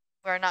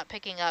we're not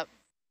picking up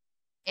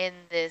in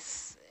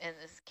this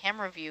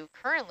camera view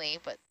currently,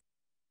 but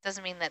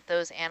doesn't mean that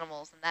those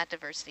animals and that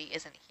diversity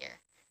isn't here.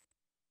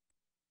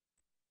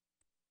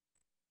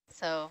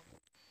 So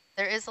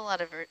there is a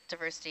lot of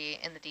diversity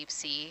in the deep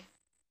sea,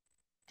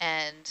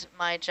 and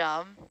my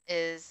job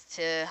is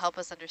to help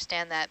us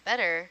understand that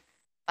better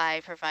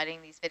by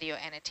providing these video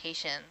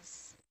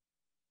annotations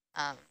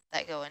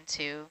that go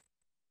into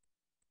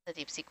the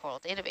deep sea coral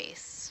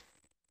database.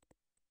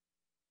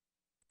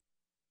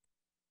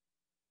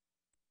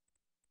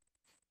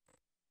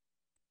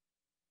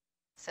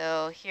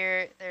 So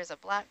here, there's a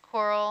black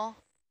coral.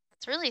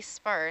 It's really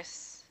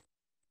sparse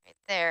right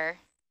there.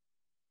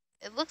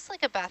 It looks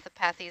like a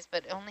Bathypathes,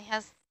 but it only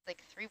has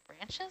like 3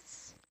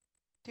 branches.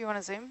 Do you want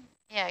to zoom?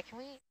 Yeah, can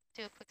we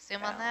do a quick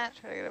zoom on that?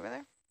 Try to get over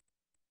there.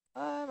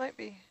 It might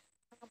be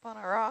up on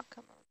a rock.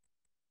 Let's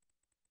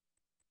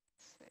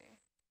see.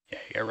 Yeah,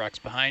 you got rocks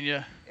behind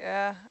you.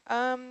 Yeah.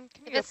 Can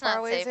you go far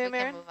away, zoom,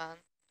 Aaron? Move on.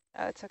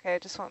 It's okay.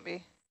 It just won't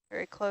be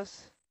very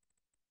close.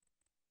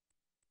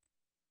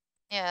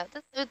 Yeah,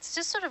 it's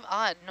just sort of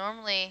odd.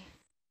 Normally,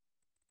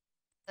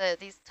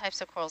 these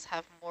types of corals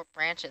have more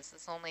branches.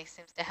 This only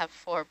seems to have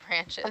 4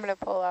 branches. I'm going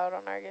to pull out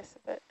on Argus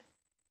a bit.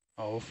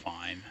 Oh,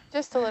 fine.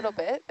 Just a little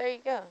bit. There you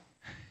go.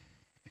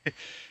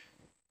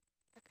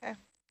 Okay.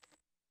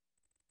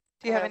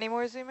 Do you have any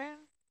more zoom, Aaron?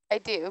 I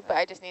do, but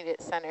I just need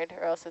it centered,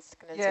 or else it's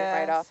going to zoom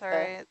right off.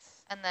 Sorry.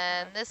 And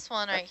then this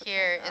one right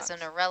here is a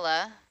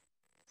Norella.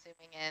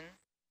 Zooming in.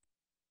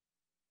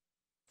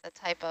 It's a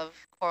type of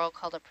coral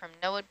called a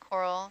primnoid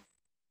coral.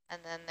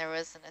 And then there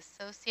was an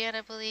associate,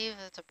 I believe.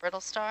 It's a brittle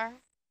star.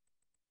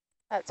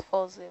 That's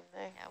full zoom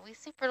there. Yeah, we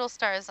see brittle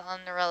stars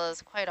on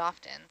Norellas quite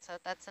often, so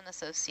that's an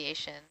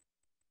association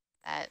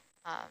that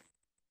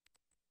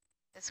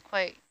is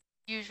quite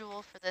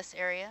usual for this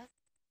area.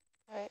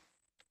 All right.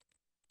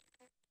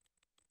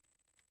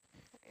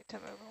 I need to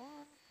move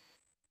on.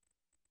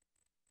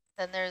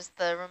 Then there's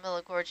the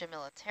Romilogorgia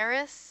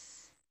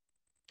militaris.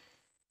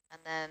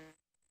 And then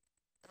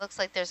it looks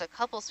like there's a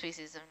couple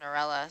species of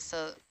Norella.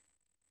 So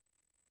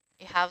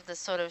you have this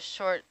sort of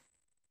short,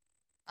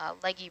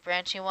 leggy,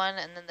 branchy one,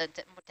 and then the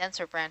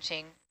denser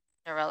branching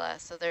Norella.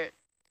 So they're,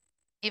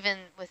 even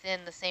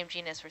within the same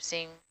genus, we're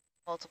seeing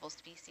multiple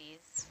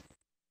species.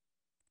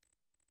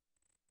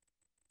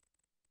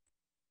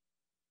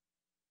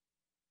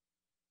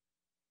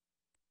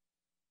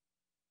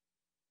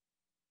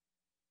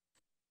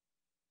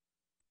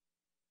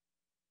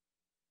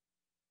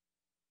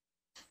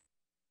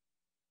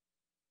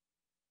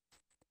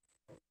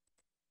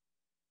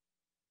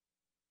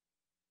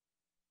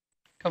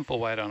 Come full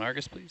wide on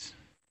Argus, please.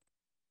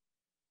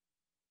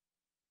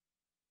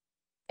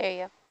 There you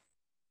go.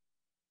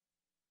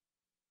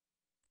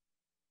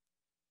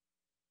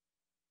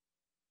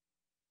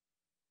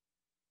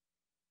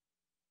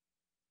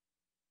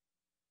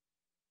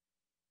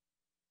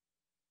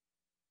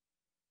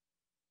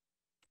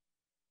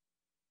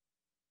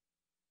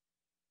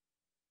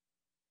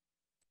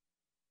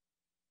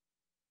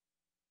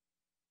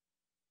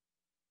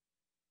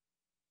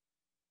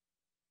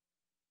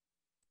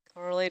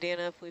 Correlating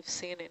if we've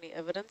seen any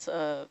evidence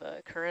of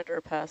current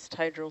or past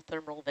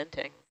hydrothermal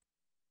venting.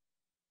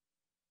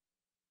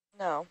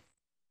 No.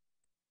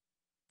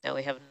 No,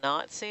 we have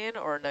not seen,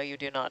 or no, you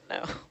do not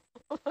know?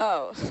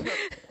 Oh,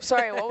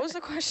 sorry, what was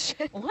the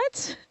question?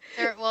 What?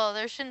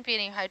 There shouldn't be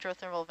any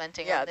hydrothermal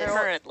venting on this.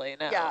 Currently,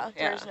 no. Yeah,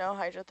 there's no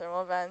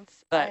hydrothermal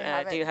vents.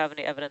 But do you have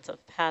any evidence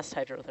of past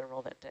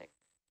hydrothermal venting?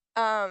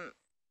 I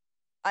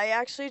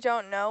actually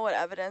don't know what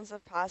evidence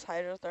of past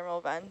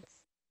hydrothermal vents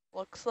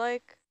looks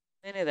like.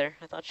 Me neither.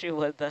 I thought you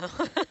would, though.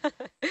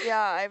 Yeah,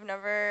 I've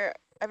never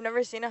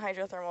seen a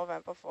hydrothermal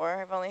vent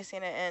before. I've only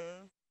seen it in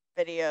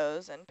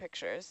videos and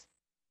pictures.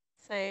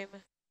 Same.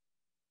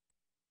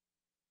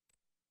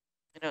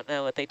 I don't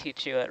know what they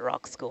teach you at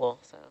rock school,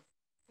 so.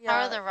 Yeah.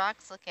 How are the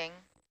rocks looking?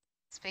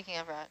 Speaking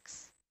of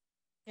rocks.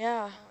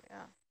 Yeah. Oh,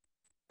 yeah.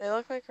 They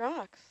look like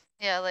rocks.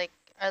 Yeah, like,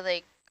 are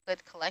they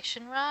good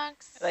collection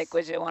rocks? Like,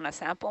 would you want to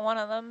sample one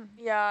of them?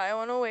 Yeah, I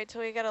want to wait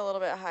till we get a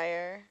little bit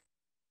higher.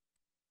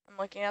 I'm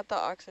looking at the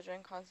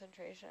oxygen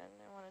concentration.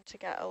 I want it to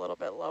get a little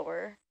bit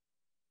lower.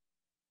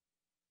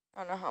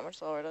 I don't know how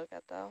much lower it'll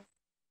get though.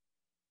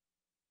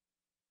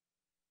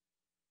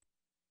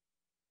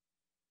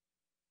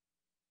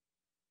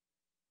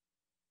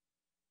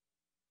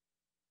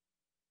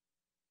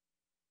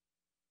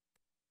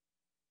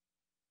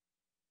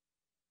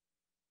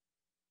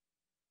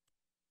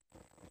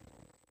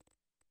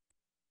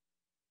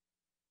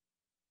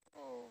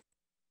 Oh,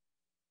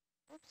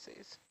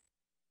 oopsies.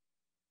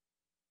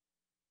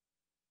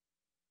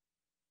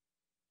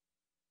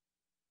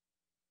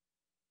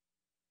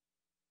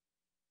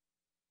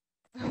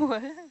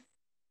 What?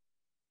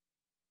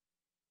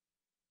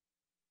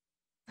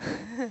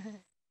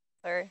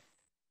 Sorry.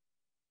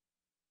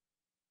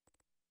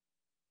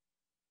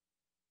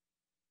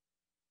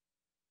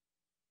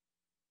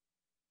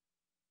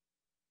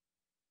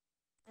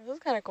 This is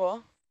kind of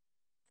cool.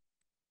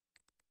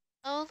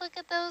 Oh, look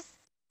at those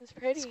It's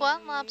pretty.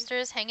 squat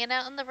lobsters hanging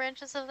out in the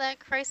branches of that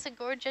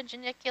Chrysogorgia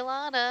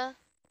geniculata.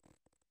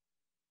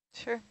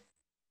 Sure.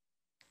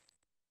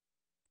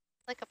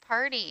 Like a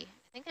party.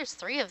 I think there's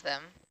 3 of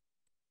them.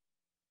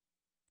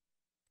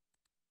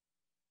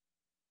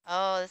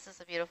 Oh, this is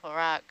a beautiful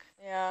rock.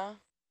 Yeah.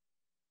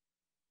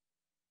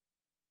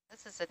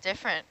 This is a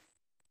different,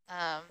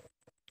 oh,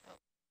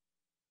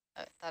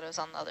 I thought it was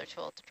on the other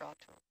tool, the draw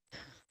tool.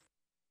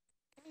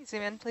 Can you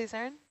zoom in, please,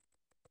 Erin?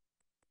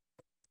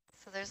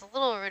 So there's a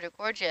little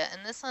Rudogorgia,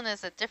 and this one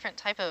is a different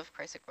type of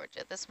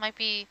Chrysogorgia. This might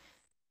be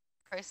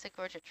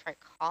Chrysogorgia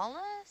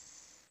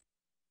tricollis.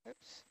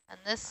 Oops. And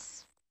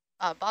this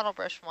bottle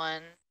brush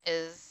one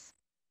is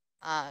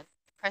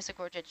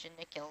Chrysogorgia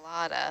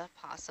geniculata,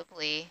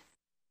 possibly.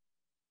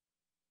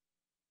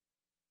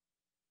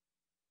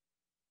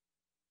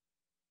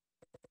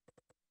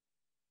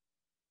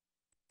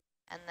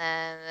 And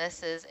then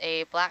this is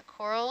a black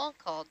coral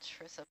called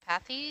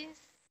Trisopathes.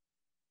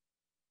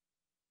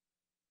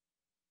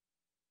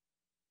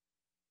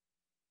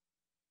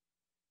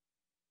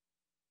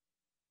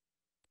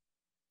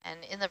 And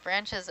in the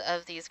branches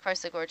of these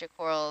Chrysogorgia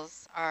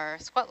corals are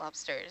squat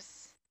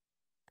lobsters.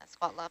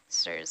 Squat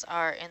lobsters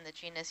are in the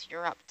genus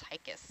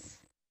Uroptychus.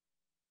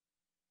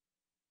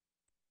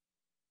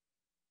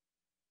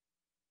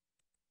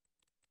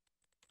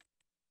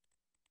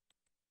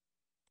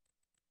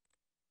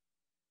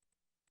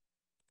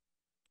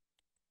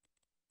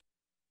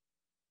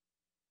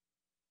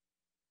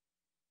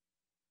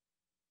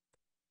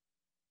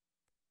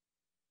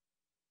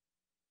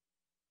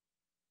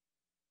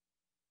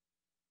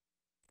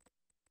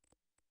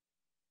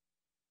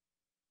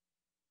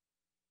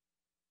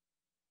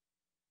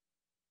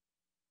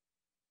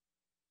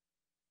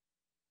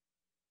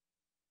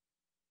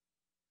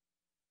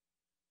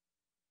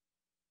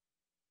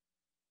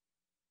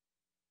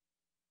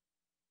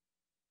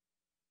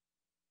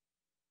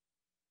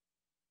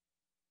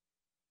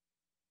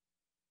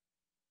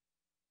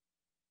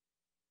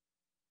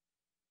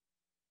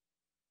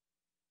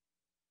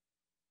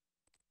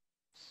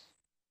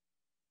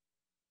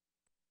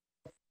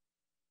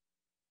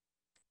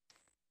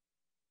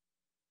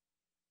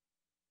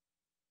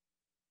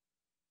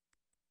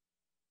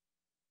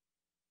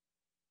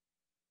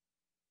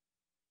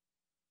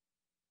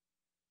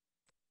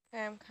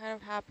 Okay, I'm kind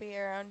of happy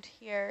around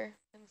here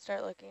and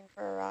start looking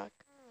for a rock.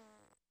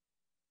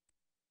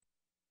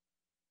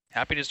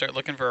 Happy to start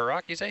looking for a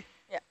rock, you say?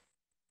 Yeah.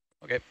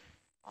 Okay.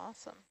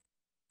 Awesome.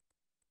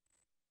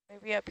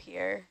 Maybe up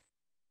here.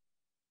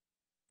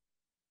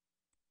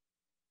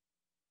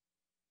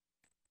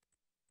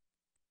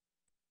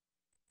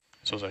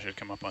 I suppose I should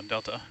come up on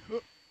Delta.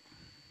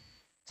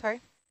 Sorry?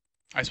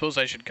 I suppose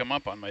I should come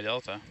up on my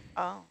Delta.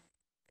 Oh,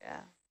 yeah.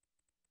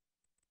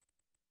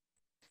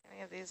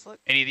 Any of these look?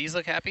 Any of these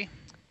look happy?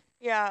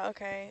 Yeah,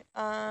 okay.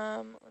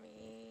 Let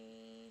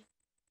me...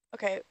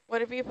 Okay,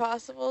 would it be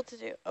possible to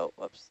do... Oh,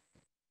 whoops.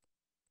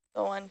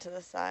 The one to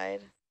the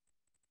side.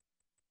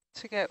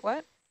 To get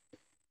what?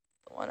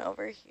 The one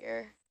over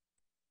here.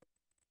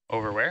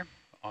 Over where?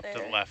 Off to the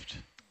There. left.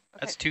 Okay.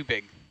 That's too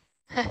big.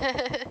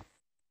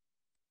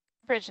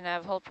 Bridge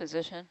nav, hold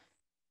position.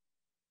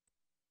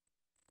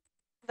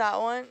 That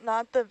one?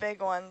 Not the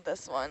big one,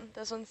 this one.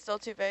 This one's still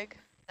too big.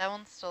 That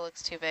one still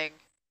looks too big.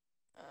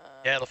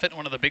 Yeah, it'll fit in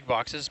one of the big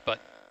boxes, but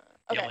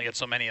you okay. only get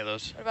so many of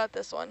those. What about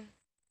this one?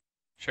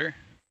 Sure.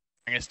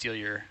 I'm gonna steal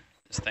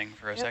this thing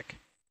for a sec.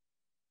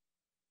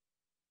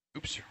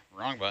 Oops,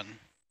 wrong button.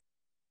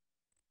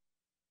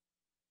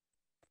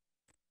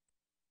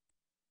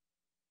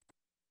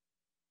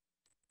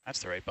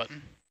 That's the right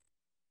button.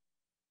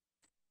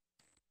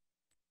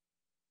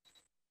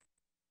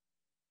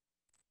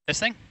 This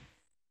thing?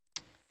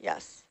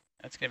 Yes.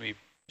 That's gonna be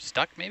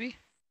stuck, maybe?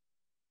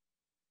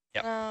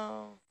 Yep.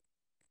 No.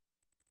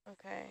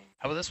 Okay.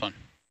 How about this one?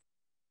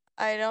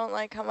 I don't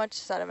like how much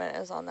sediment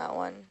is on that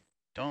one.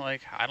 I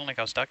don't like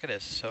how stuck it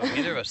is, so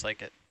neither of us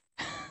like it.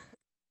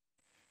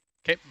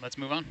 Okay, let's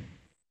move on.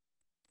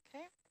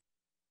 Okay.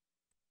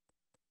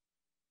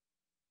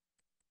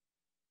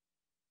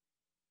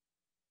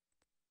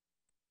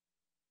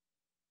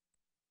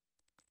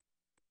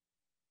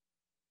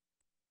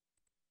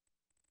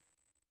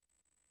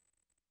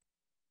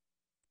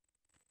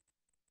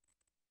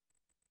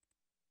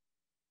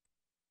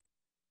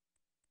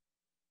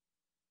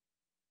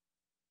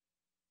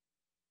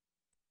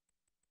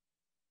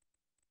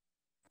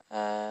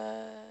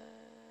 Sorry.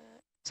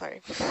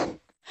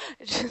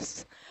 I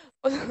just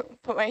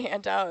put my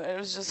hand out and it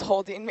was just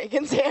holding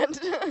Megan's hand.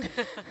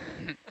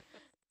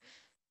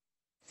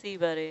 Sea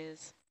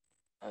buddies.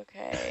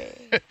 Okay.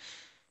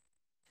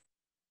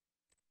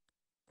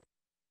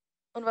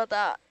 What about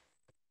that?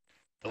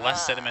 The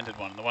less sedimented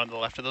one, the one on the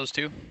left of those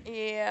two?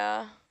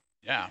 Yeah.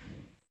 Yeah.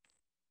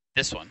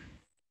 This one.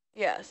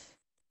 Yes.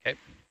 Okay.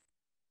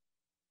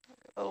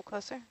 A little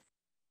closer.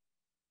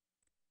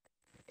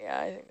 Yeah,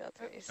 I think that's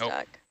where he's Nope.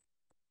 stuck.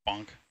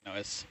 Bonk. No,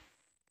 it's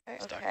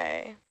stuck.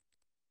 Okay.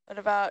 What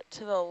about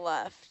to the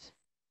left?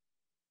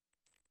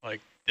 Like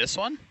this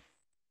one?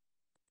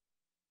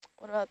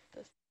 What about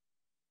this?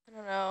 I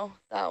don't know.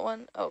 That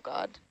one? Oh,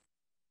 God.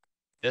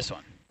 This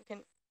one. We can.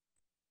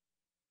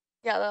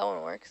 Yeah, that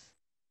one works.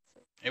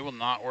 It will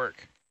not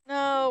work.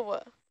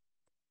 No.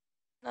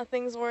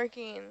 Nothing's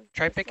working.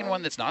 Try picking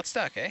one that's not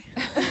stuck, eh?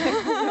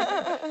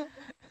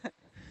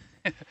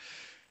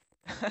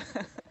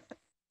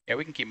 Yeah,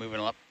 we can keep moving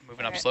up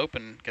slope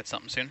and get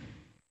something soon.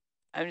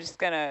 I'm just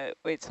gonna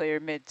wait till you're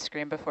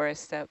mid-screen before I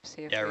step,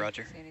 see if we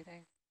Roger. see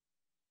anything.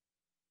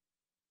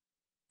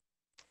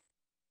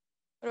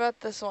 What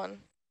about this one?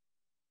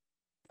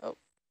 Oh.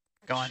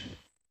 Go on.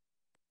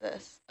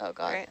 This. Oh,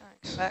 God. All right,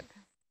 come back.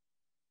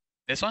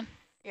 This one?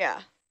 Yeah.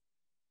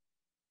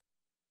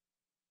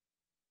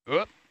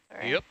 Whoop.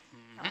 Sorry. Yep.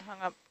 I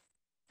hung up.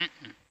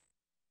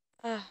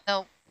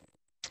 Nope.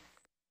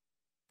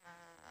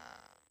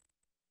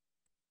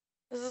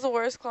 This is the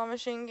worst claw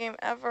machine game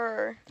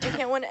ever. I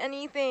can't win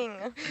anything.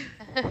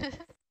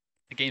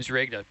 The game's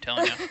rigged, I'm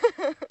telling you.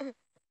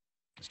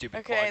 Stupid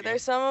Okay,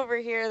 there's some over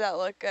here that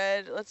look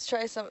good. Let's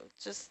try some,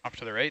 just Up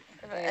to the right.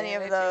 if any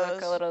of they do look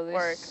those a little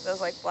work. loose.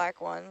 Those like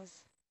black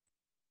ones.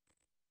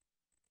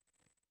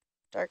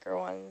 Darker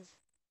ones.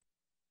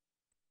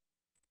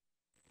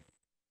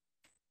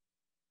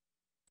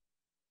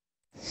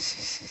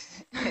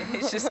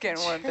 He's just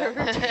getting warmed up.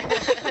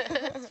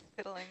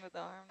 Fiddling with the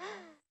arm.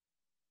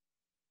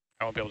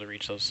 I won't be able to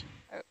reach those.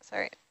 Oh,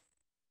 sorry.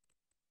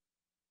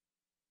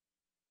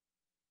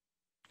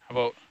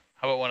 How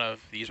about one of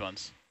these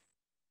ones?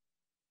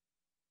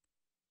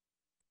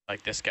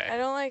 Like this guy. I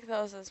don't like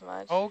those as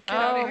much. Oh, get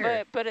out of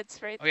here. But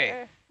it's right Okay,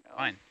 there.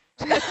 fine.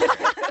 This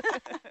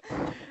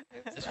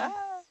one?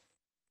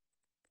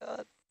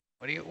 God.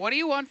 What do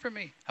you want from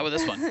me? How about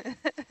this one?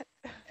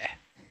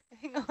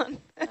 Hang on.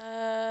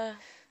 That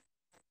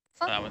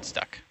one's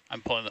stuck.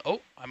 I'm pulling the,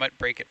 I might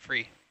break it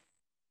free.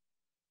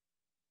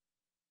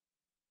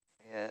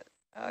 Yeah.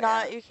 Oh,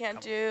 Not, you can't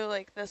do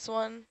like this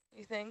one,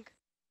 you think?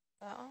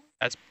 That one?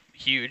 That's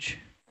huge.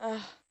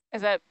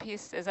 Is that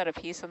a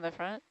piece on the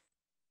front?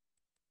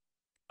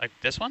 Like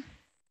this one?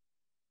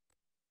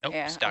 Nope,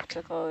 Yeah, stuck.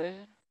 optical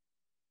illusion.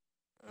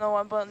 The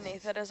one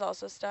beneath it is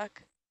also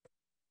stuck.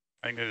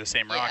 I think they're the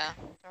same rock. Yeah,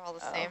 they're all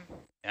the same.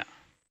 Yeah.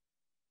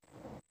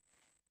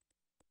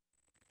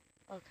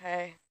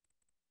 Okay.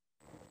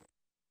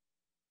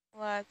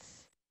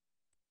 Let's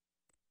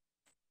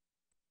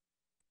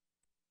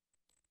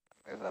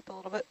Move up a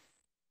little bit.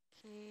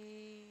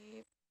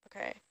 keep,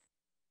 okay.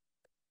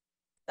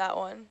 That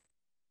one.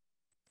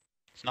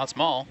 It's not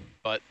small,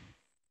 but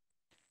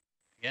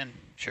again,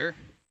 sure.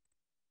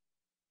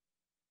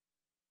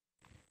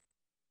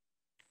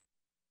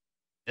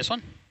 This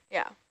one?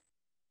 Yeah.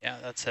 Yeah,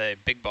 that's a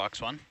big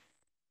box one.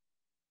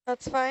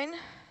 That's fine.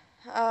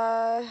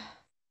 Zoom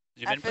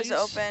in, F please. is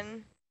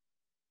open.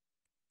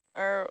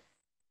 Or,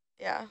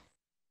 yeah.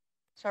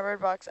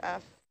 Starboard box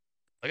F.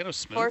 Look at how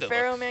smooth For it looks.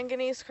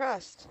 ferromanganese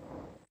crust. Is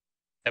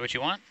that what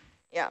you want?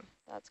 Yeah,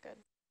 that's good.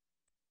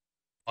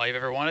 All you've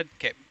ever wanted?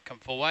 Okay, come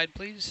full wide,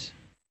 please.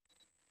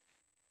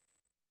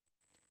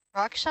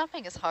 Rock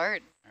shopping is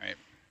hard. All right.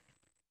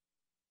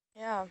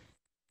 Yeah,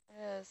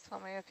 it is. Tell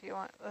me if you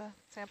want the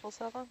samples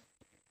of them.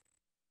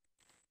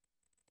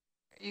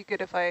 Are you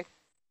good if I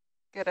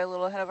get a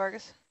little ahead of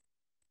Argus?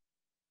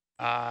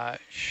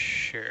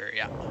 Sure,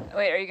 yeah.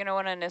 Wait, are you gonna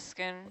want a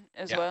Niskin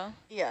as Yeah. well?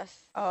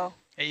 Yes. Oh,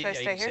 Hey, Should I yeah,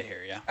 stay you can here? stay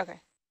here, yeah. okay.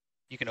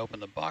 You can open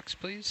the box,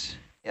 please.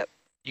 Yep.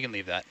 You can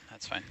leave that,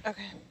 that's fine.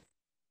 Okay.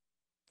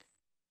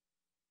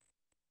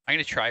 I'm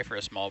gonna try for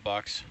a small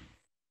box.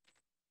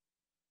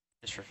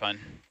 Just for fun.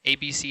 A,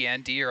 B, C,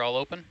 and D are all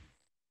open?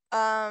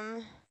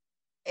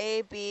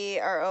 A, B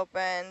are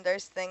open.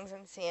 There's things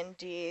in C and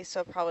D,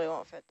 so it probably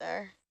won't fit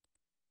there.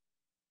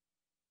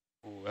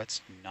 Ooh,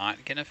 that's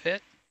not gonna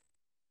fit.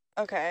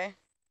 Okay.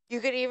 You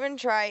could even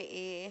try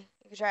E.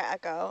 You could try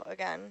Echo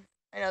again.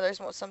 I know there's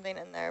something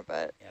in there,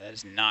 but... Yeah, that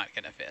is not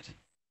gonna fit.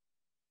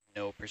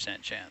 No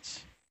 %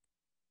 chance.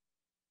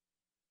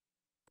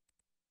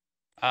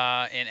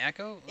 In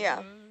Echo?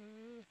 Yeah.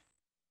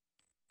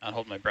 Not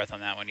hold my breath on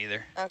that one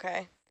either.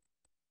 Okay.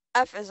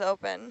 F is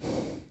open.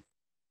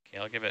 Okay,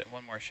 I'll give it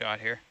one more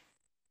shot here.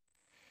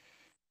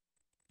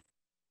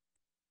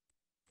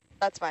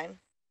 That's fine.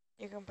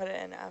 You can put it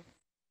in F.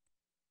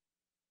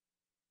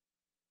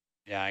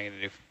 Yeah, I'm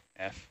gonna do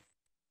F.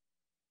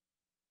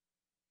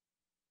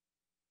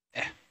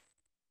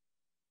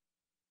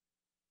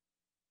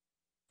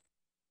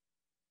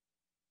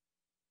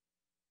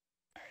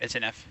 It's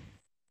an F.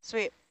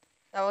 Sweet.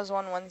 That was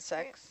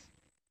 116.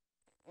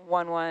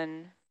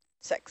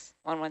 116.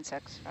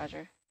 116,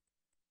 roger.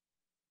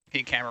 Can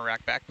you camera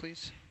rack back,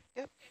 please?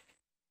 Yep.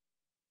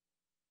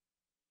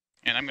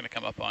 And I'm going to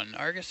come up on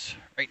Argus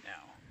right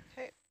now.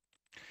 Okay.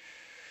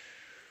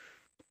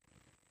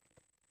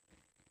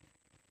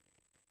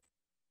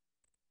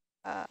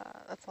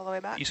 That's all the way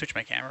back. Can you switch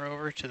my camera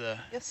over to the...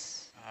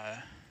 Yes.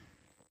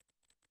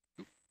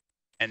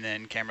 And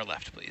then camera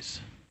left,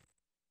 please.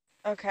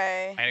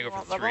 Okay. I'm going to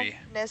go for 3.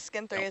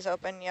 Niskin 3 is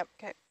open, yep.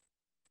 Okay.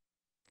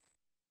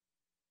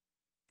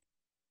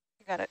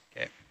 You got it.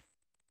 Okay.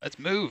 Let's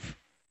move.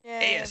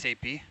 Yay.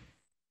 ASAP.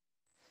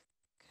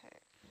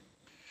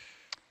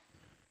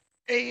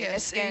 Okay.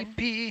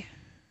 ASAP.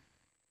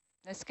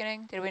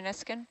 Niskening? Did we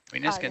niskin? We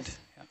niskined. Yes.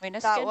 Yeah. We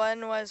niskin? That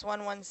one was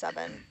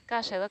 117.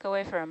 Gosh, I look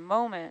away for a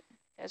moment.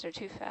 You guys are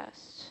too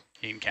fast.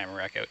 You can camera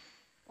rack out.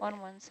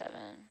 117.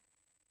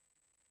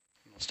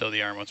 We'll stow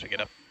the arm once we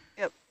get up.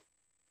 Yep.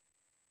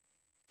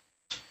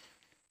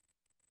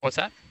 What's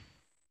that?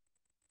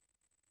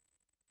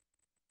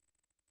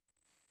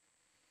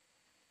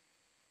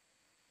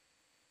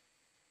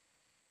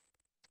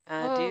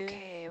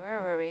 Okay,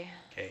 where were we?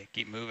 Okay,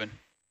 keep moving.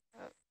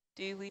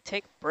 Do we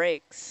take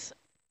breaks?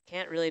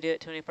 Can't really do it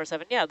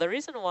 24/7. Yeah, the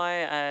reason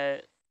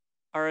why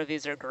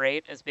ROVs are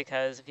great is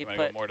because if you Might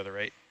put go more to the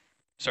right.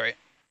 Sorry.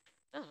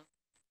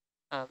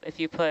 if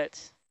you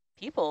put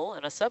people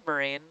in a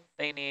submarine,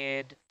 they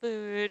need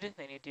food,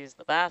 they need to use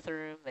the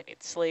bathroom, they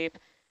need sleep.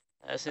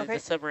 So Okay. the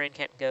submarine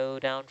can't go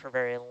down for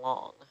very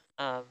long.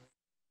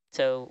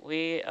 So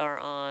we are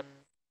on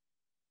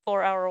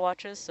 4-hour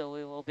watches, so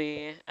we will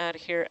be out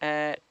of here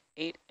at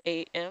 8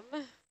 a.m.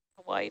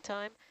 Hawaii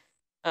time.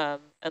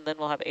 And then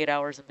we'll have 8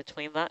 hours in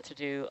between that to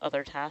do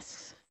other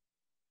tasks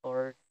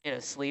or,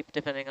 sleep,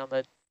 depending on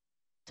the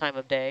time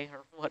of day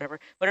or whatever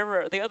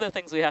the other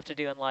things we have to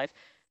do in life.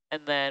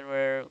 And then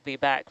we'll be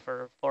back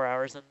for 4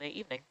 hours in the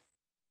evening.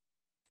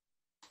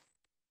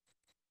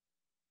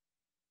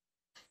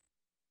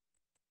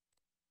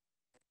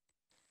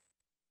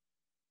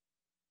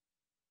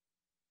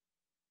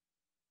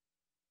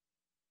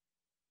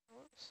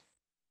 Oops.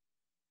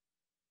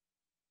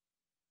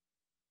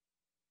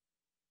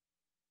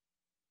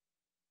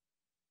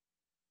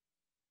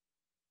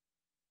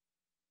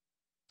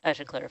 I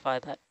should clarify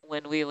that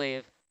when we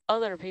leave,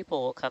 other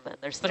people will come in.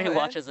 There's 3 yeah?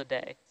 watches a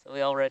day, so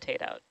we all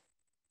rotate out.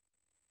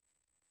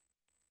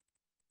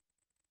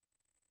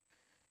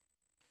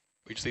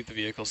 We just leave the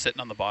vehicle sitting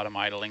on the bottom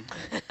idling.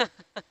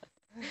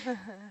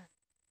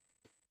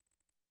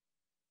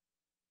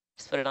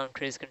 Just put it on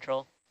cruise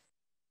control.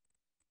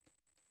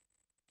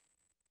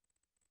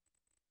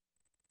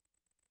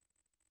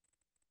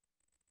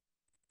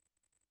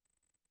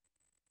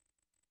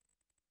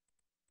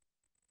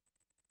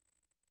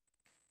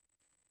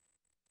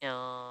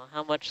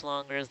 How much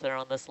longer is there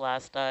on this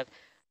last dive?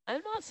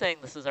 I'm not saying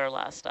this is our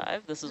last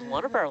dive. This is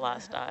one of our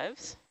last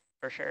dives,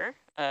 for sure,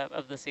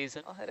 of the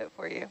season. I'll hit it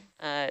for you.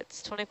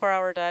 It's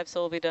 24-hour dive, so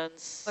we'll be done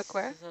Look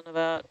where? in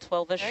about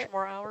 12-ish Right.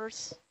 more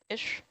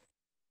hours-ish.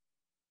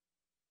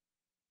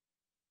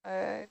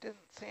 I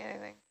didn't see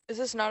anything. Is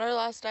this not our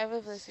last dive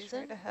of the Straight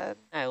season? ahead.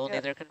 I will Yep.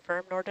 neither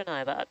confirm nor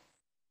deny that.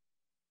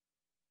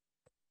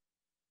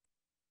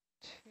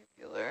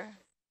 Tubular.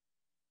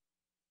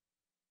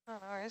 Oh,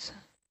 no worries.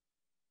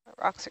 The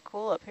rocks are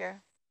cool up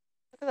here.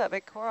 Look at that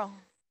big coral.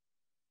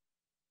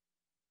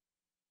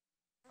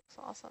 Looks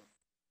awesome.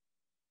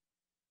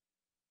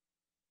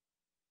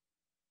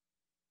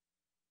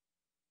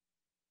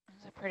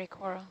 It's a pretty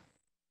coral.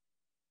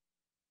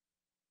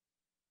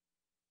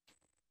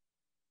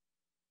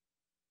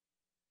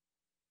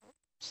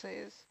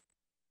 Oopsies.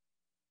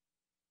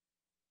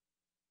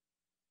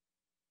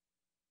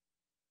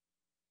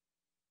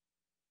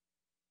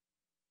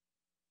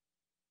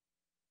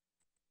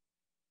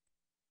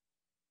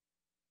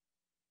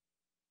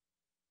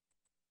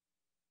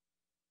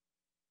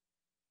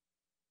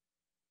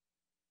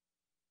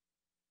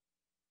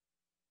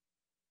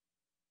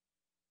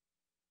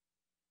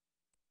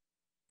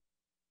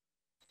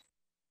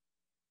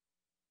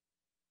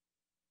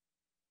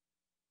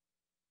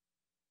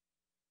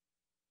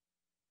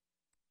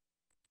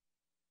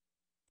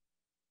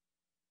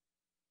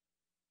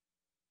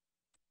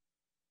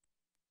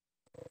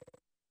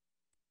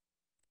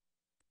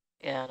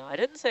 Yeah, no, I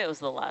didn't say it was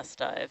the last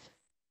dive,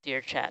 dear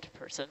chat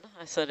person.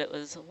 I said it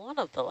was one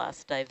of the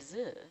last dives,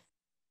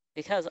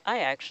 because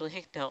I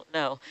actually don't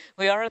know.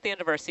 We are at the end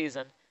of our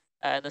season,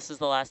 and this is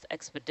the last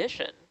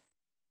expedition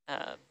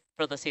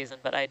for the season,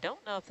 but I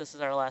don't know if this is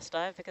our last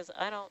dive because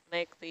I don't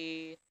make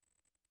the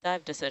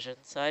dive decisions,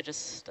 so I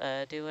just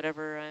do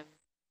whatever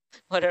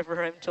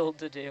I'm told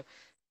to do.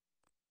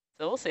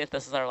 So we'll see if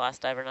this is our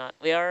last dive or not.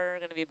 We are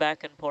going to be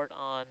back in port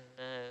on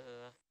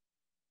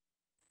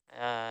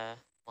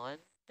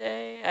Monday.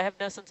 I have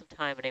no sense of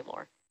time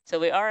anymore. So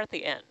we are at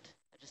the end.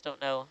 I just don't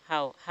know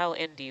how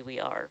endy we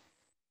are.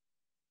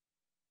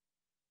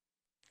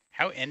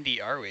 How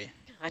endy are we?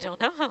 I don't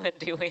know how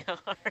endy we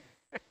are.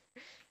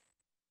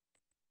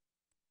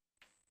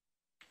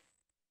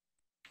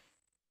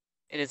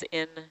 It is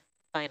in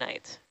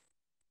finite.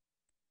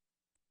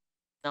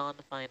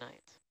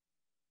 Non-finite.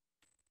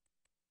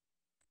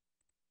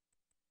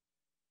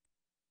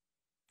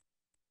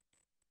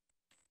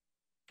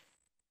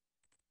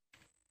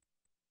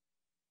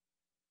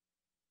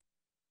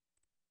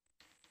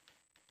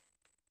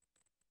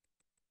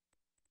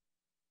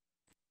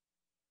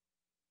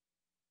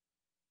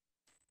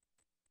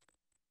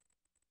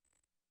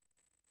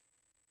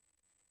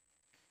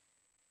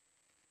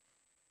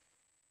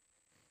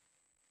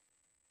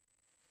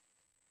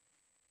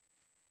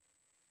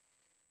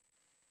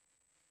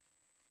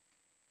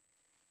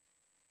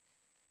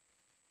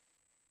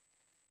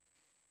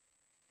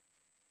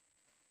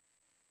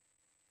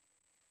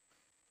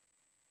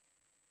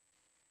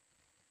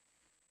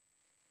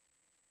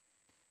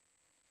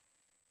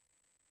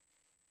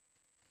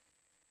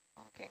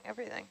 Walking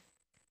everything.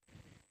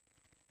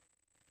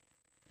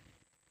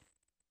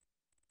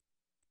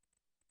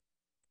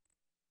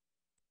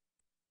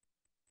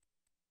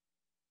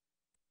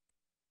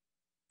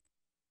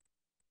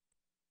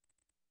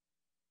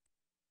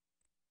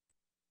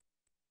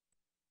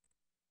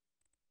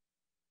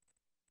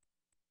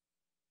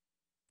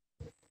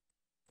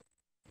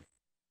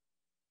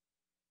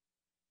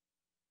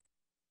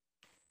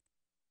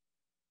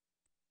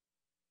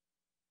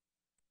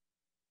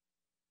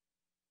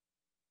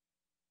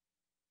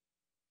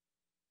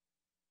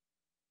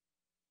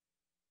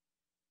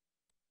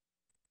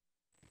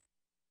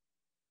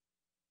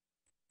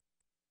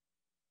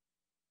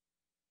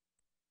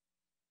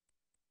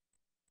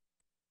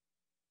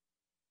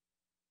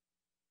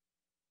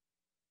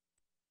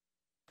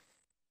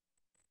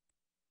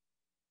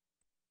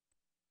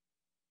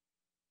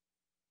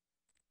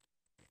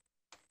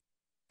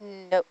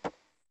 Nope.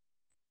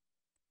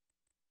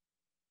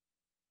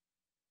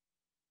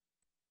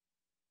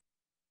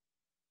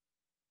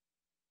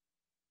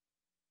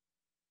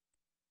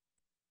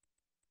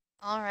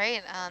 All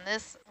right, on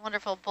this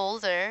wonderful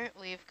boulder,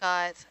 we've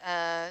got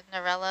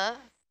Narella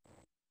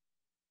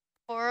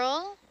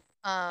coral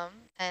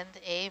and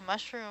a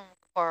mushroom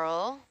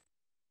coral,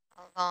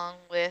 along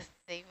with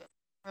the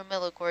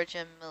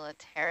Rumilogorgia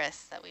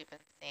militaris that we've been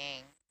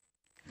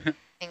seeing.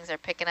 Things are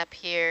picking up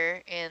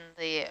here in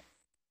the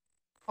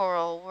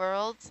coral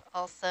world.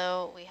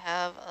 Also, we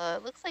have,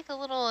 looks like a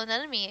little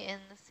anemone in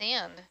the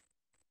sand.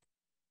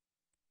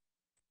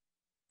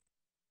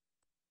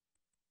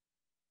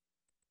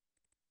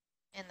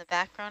 In the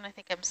background, I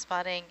think I'm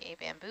spotting a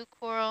bamboo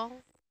coral.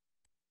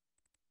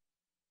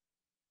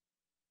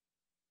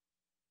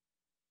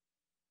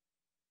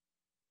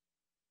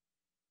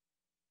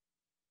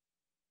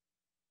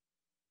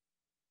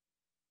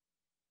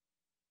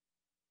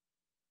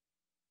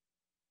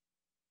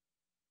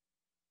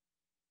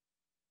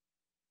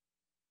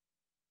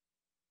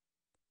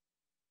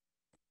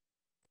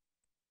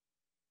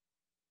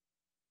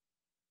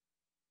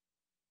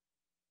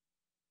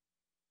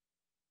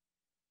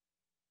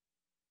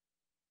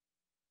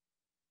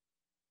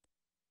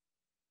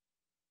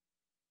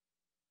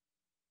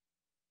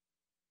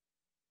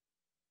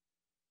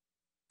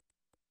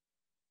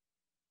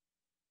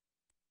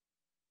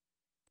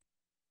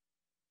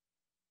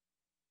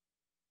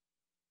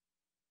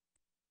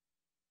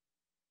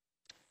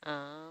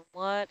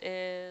 What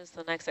is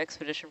the next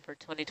expedition for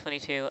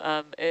 2022?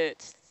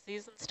 Its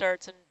season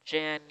starts in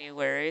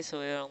January, so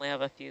we only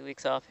have a few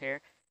weeks off here.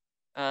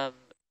 And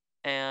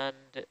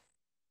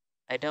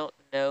I don't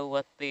know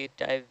what the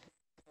dive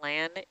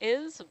plan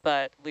is,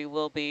 but we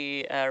will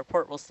be, our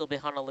port will still be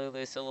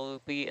Honolulu, so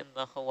we'll be in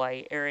the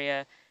Hawaii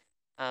area,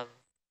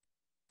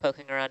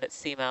 poking around at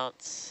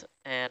seamounts.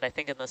 And I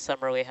think in the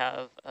summer we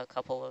have a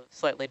couple of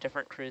slightly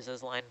different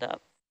cruises lined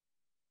up.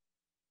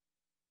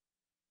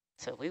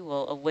 So we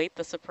will await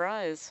the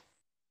surprise.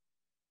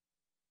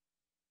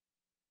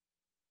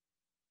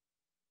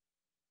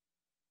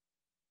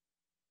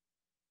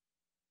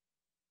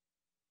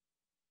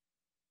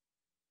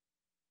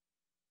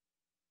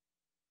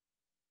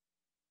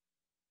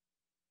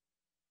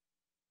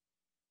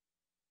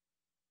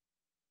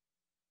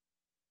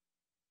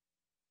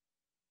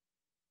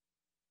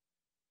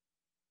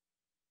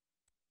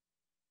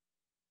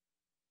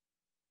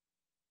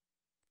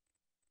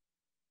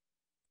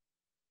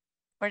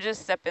 We're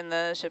just stepping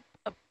the ship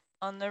up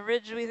on the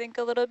ridge, we think,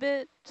 a little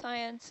bit,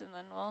 science, and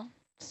then we'll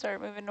start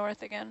moving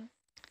north again.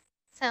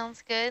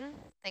 Sounds good.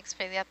 Thanks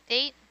for the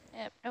update.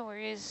 Yep, no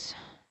worries.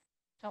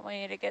 Don't want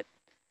you to get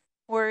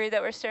worried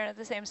that we're staring at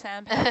the same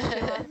sand patch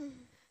too long.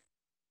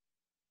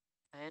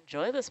 I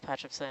enjoy this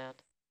patch of sand.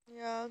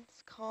 Yeah,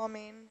 it's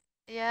calming.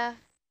 Yeah.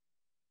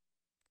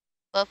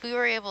 Well, if we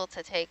were able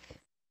to take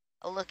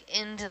a look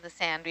into the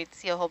sand, we'd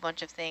see a whole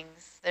bunch of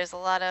things. There's a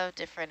lot of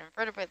different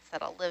invertebrates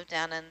that'll live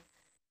down in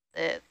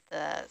the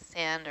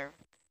sand or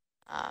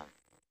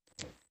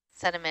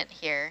sediment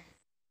here.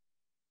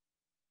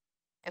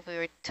 If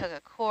we took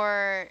a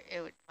core,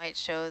 it might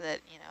show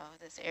that, you know,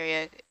 this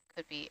area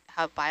could be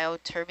how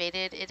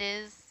bioturbated it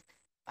is.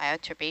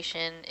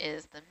 Bioturbation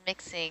is the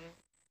mixing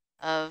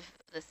of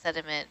the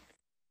sediment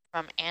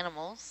from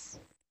animals.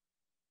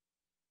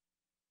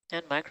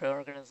 And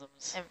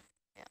microorganisms. And,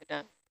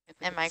 yeah. If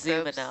we And could zoom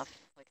microbes. enough,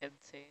 we could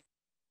see.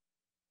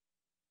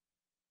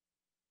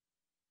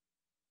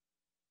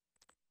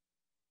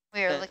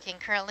 We are looking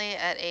currently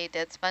at a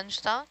dead sponge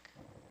stock.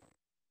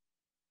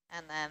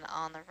 And then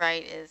on the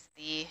right is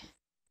the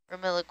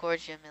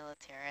Romilogorgia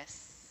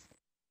militaris.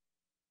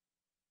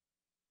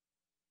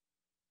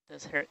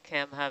 Does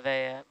HercCam have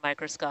a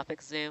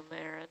microscopic zoom,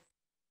 Aaron?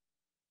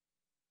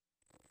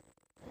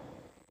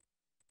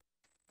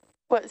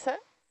 What's that?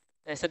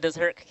 I said, does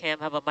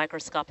HercCam have a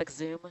microscopic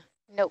zoom?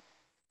 Nope.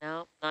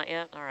 No, not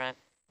yet? All right.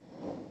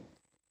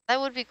 That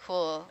would be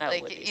cool. That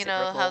like, would be you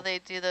know, super how cool. they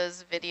do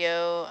those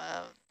video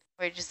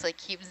where you just like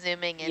keep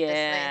zooming into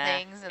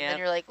things and then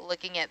you're like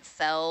looking at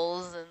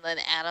cells and then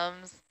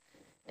atoms.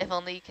 If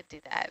only you could do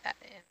that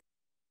in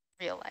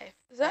real life.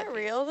 Is that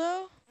real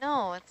though?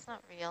 No, it's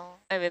not real.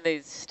 I mean,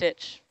 they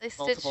stitch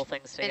multiple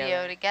things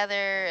video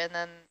together. and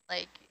then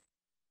like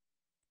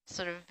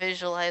sort of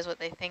visualize what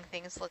they think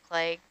things look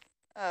like.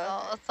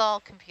 Oh, okay. It's all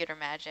computer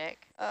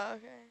magic. Oh,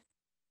 okay.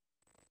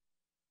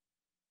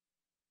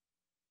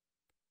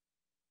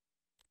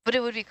 But it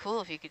would be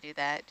cool if you could do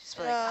that. Just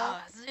be like,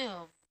 oh,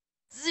 zoom,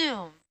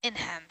 zoom,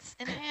 enhance,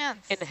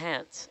 enhance.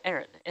 Enhance,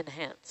 Aaron,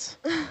 enhance.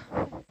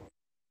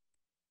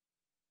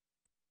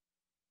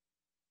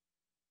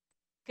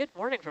 Good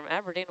morning from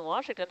Aberdeen,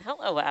 Washington.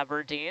 Hello,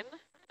 Aberdeen.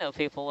 I know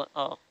people,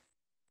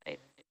 I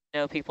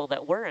know people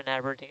that were in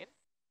Aberdeen.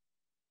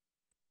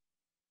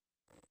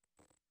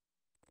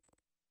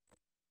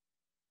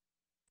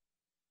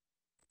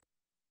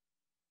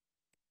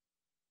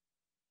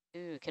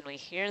 Ooh, can we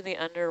hear the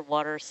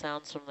underwater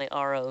sounds from the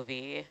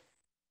ROV? I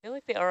feel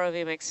like the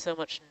ROV makes so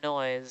much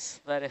noise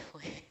that if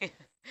we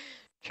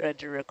tried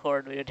to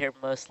record, we would hear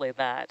mostly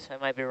that. I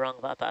might be wrong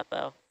about that,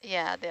 though.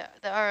 Yeah, the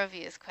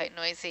ROV is quite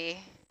noisy.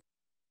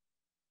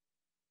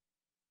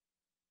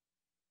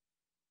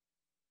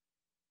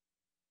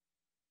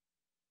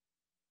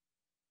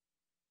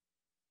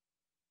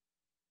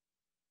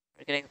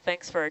 We're getting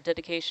thanks for our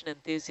dedication,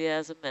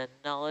 enthusiasm, and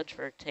knowledge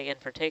for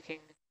taking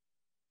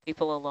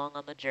people along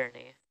on the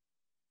journey.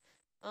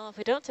 Well, if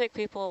we don't take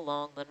people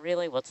along, then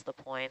really what's the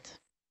point?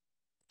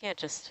 Can't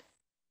just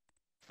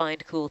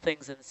find cool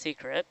things in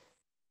secret.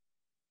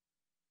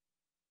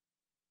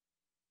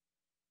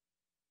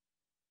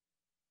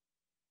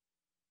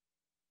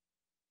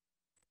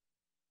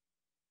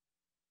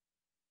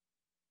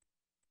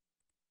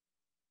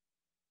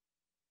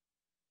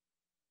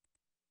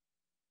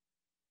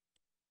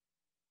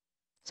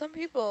 Some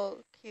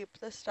people keep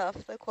the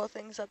stuff, the cool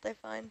things that they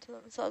find to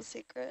themselves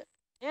secret.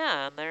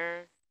 Yeah, and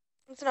they're...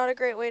 It's not a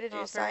great way to do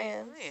very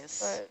science.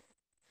 nice. But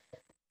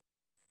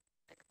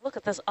like, look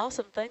at this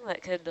awesome thing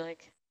that could,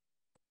 like,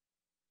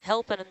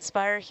 help and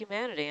inspire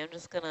humanity. I'm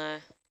just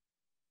gonna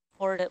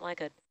hoard it like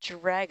a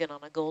dragon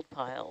on a gold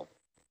pile.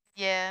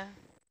 Yeah.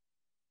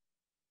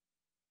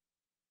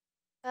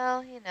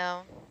 Well, you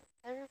know,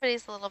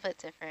 everybody's a little bit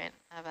different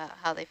about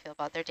how they feel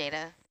about their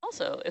data.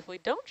 Also, if we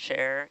don't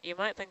share, you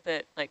might think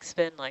that, like,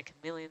 spend, like,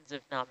 millions,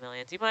 if not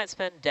millions. You might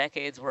spend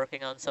decades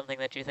working on something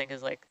that you think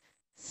is, like,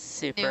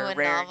 super new and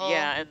rare. novel.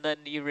 Yeah, and then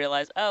you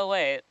realize, oh,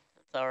 wait,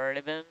 it's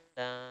already been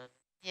done.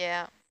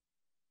 Yeah.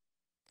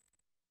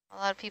 A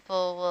lot of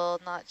people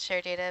will not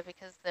share data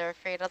because they're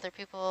afraid other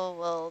people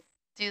will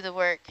do the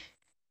work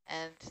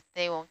and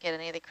they won't get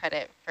any of the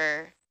credit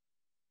for,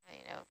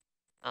 you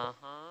know,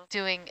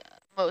 doing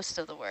most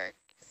of the work.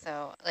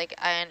 So, like,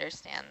 I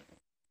understand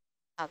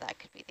how that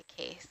could be the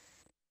case.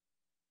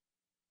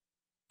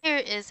 Here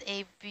is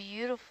a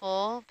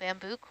beautiful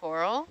bamboo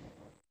coral.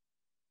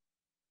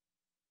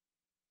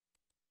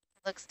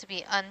 Looks to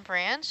be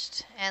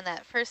unbranched, and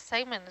that first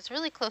segment is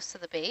really close to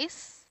the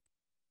base.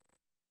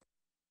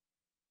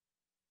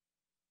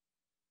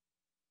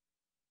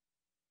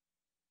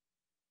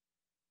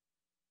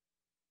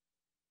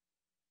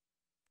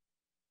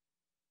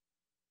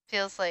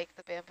 Feels like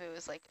the bamboo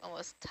is like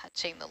almost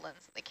touching the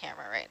lens of the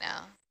camera right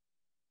now.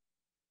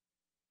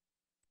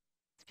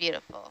 It's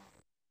beautiful.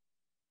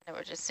 I know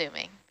we're just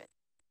zooming, but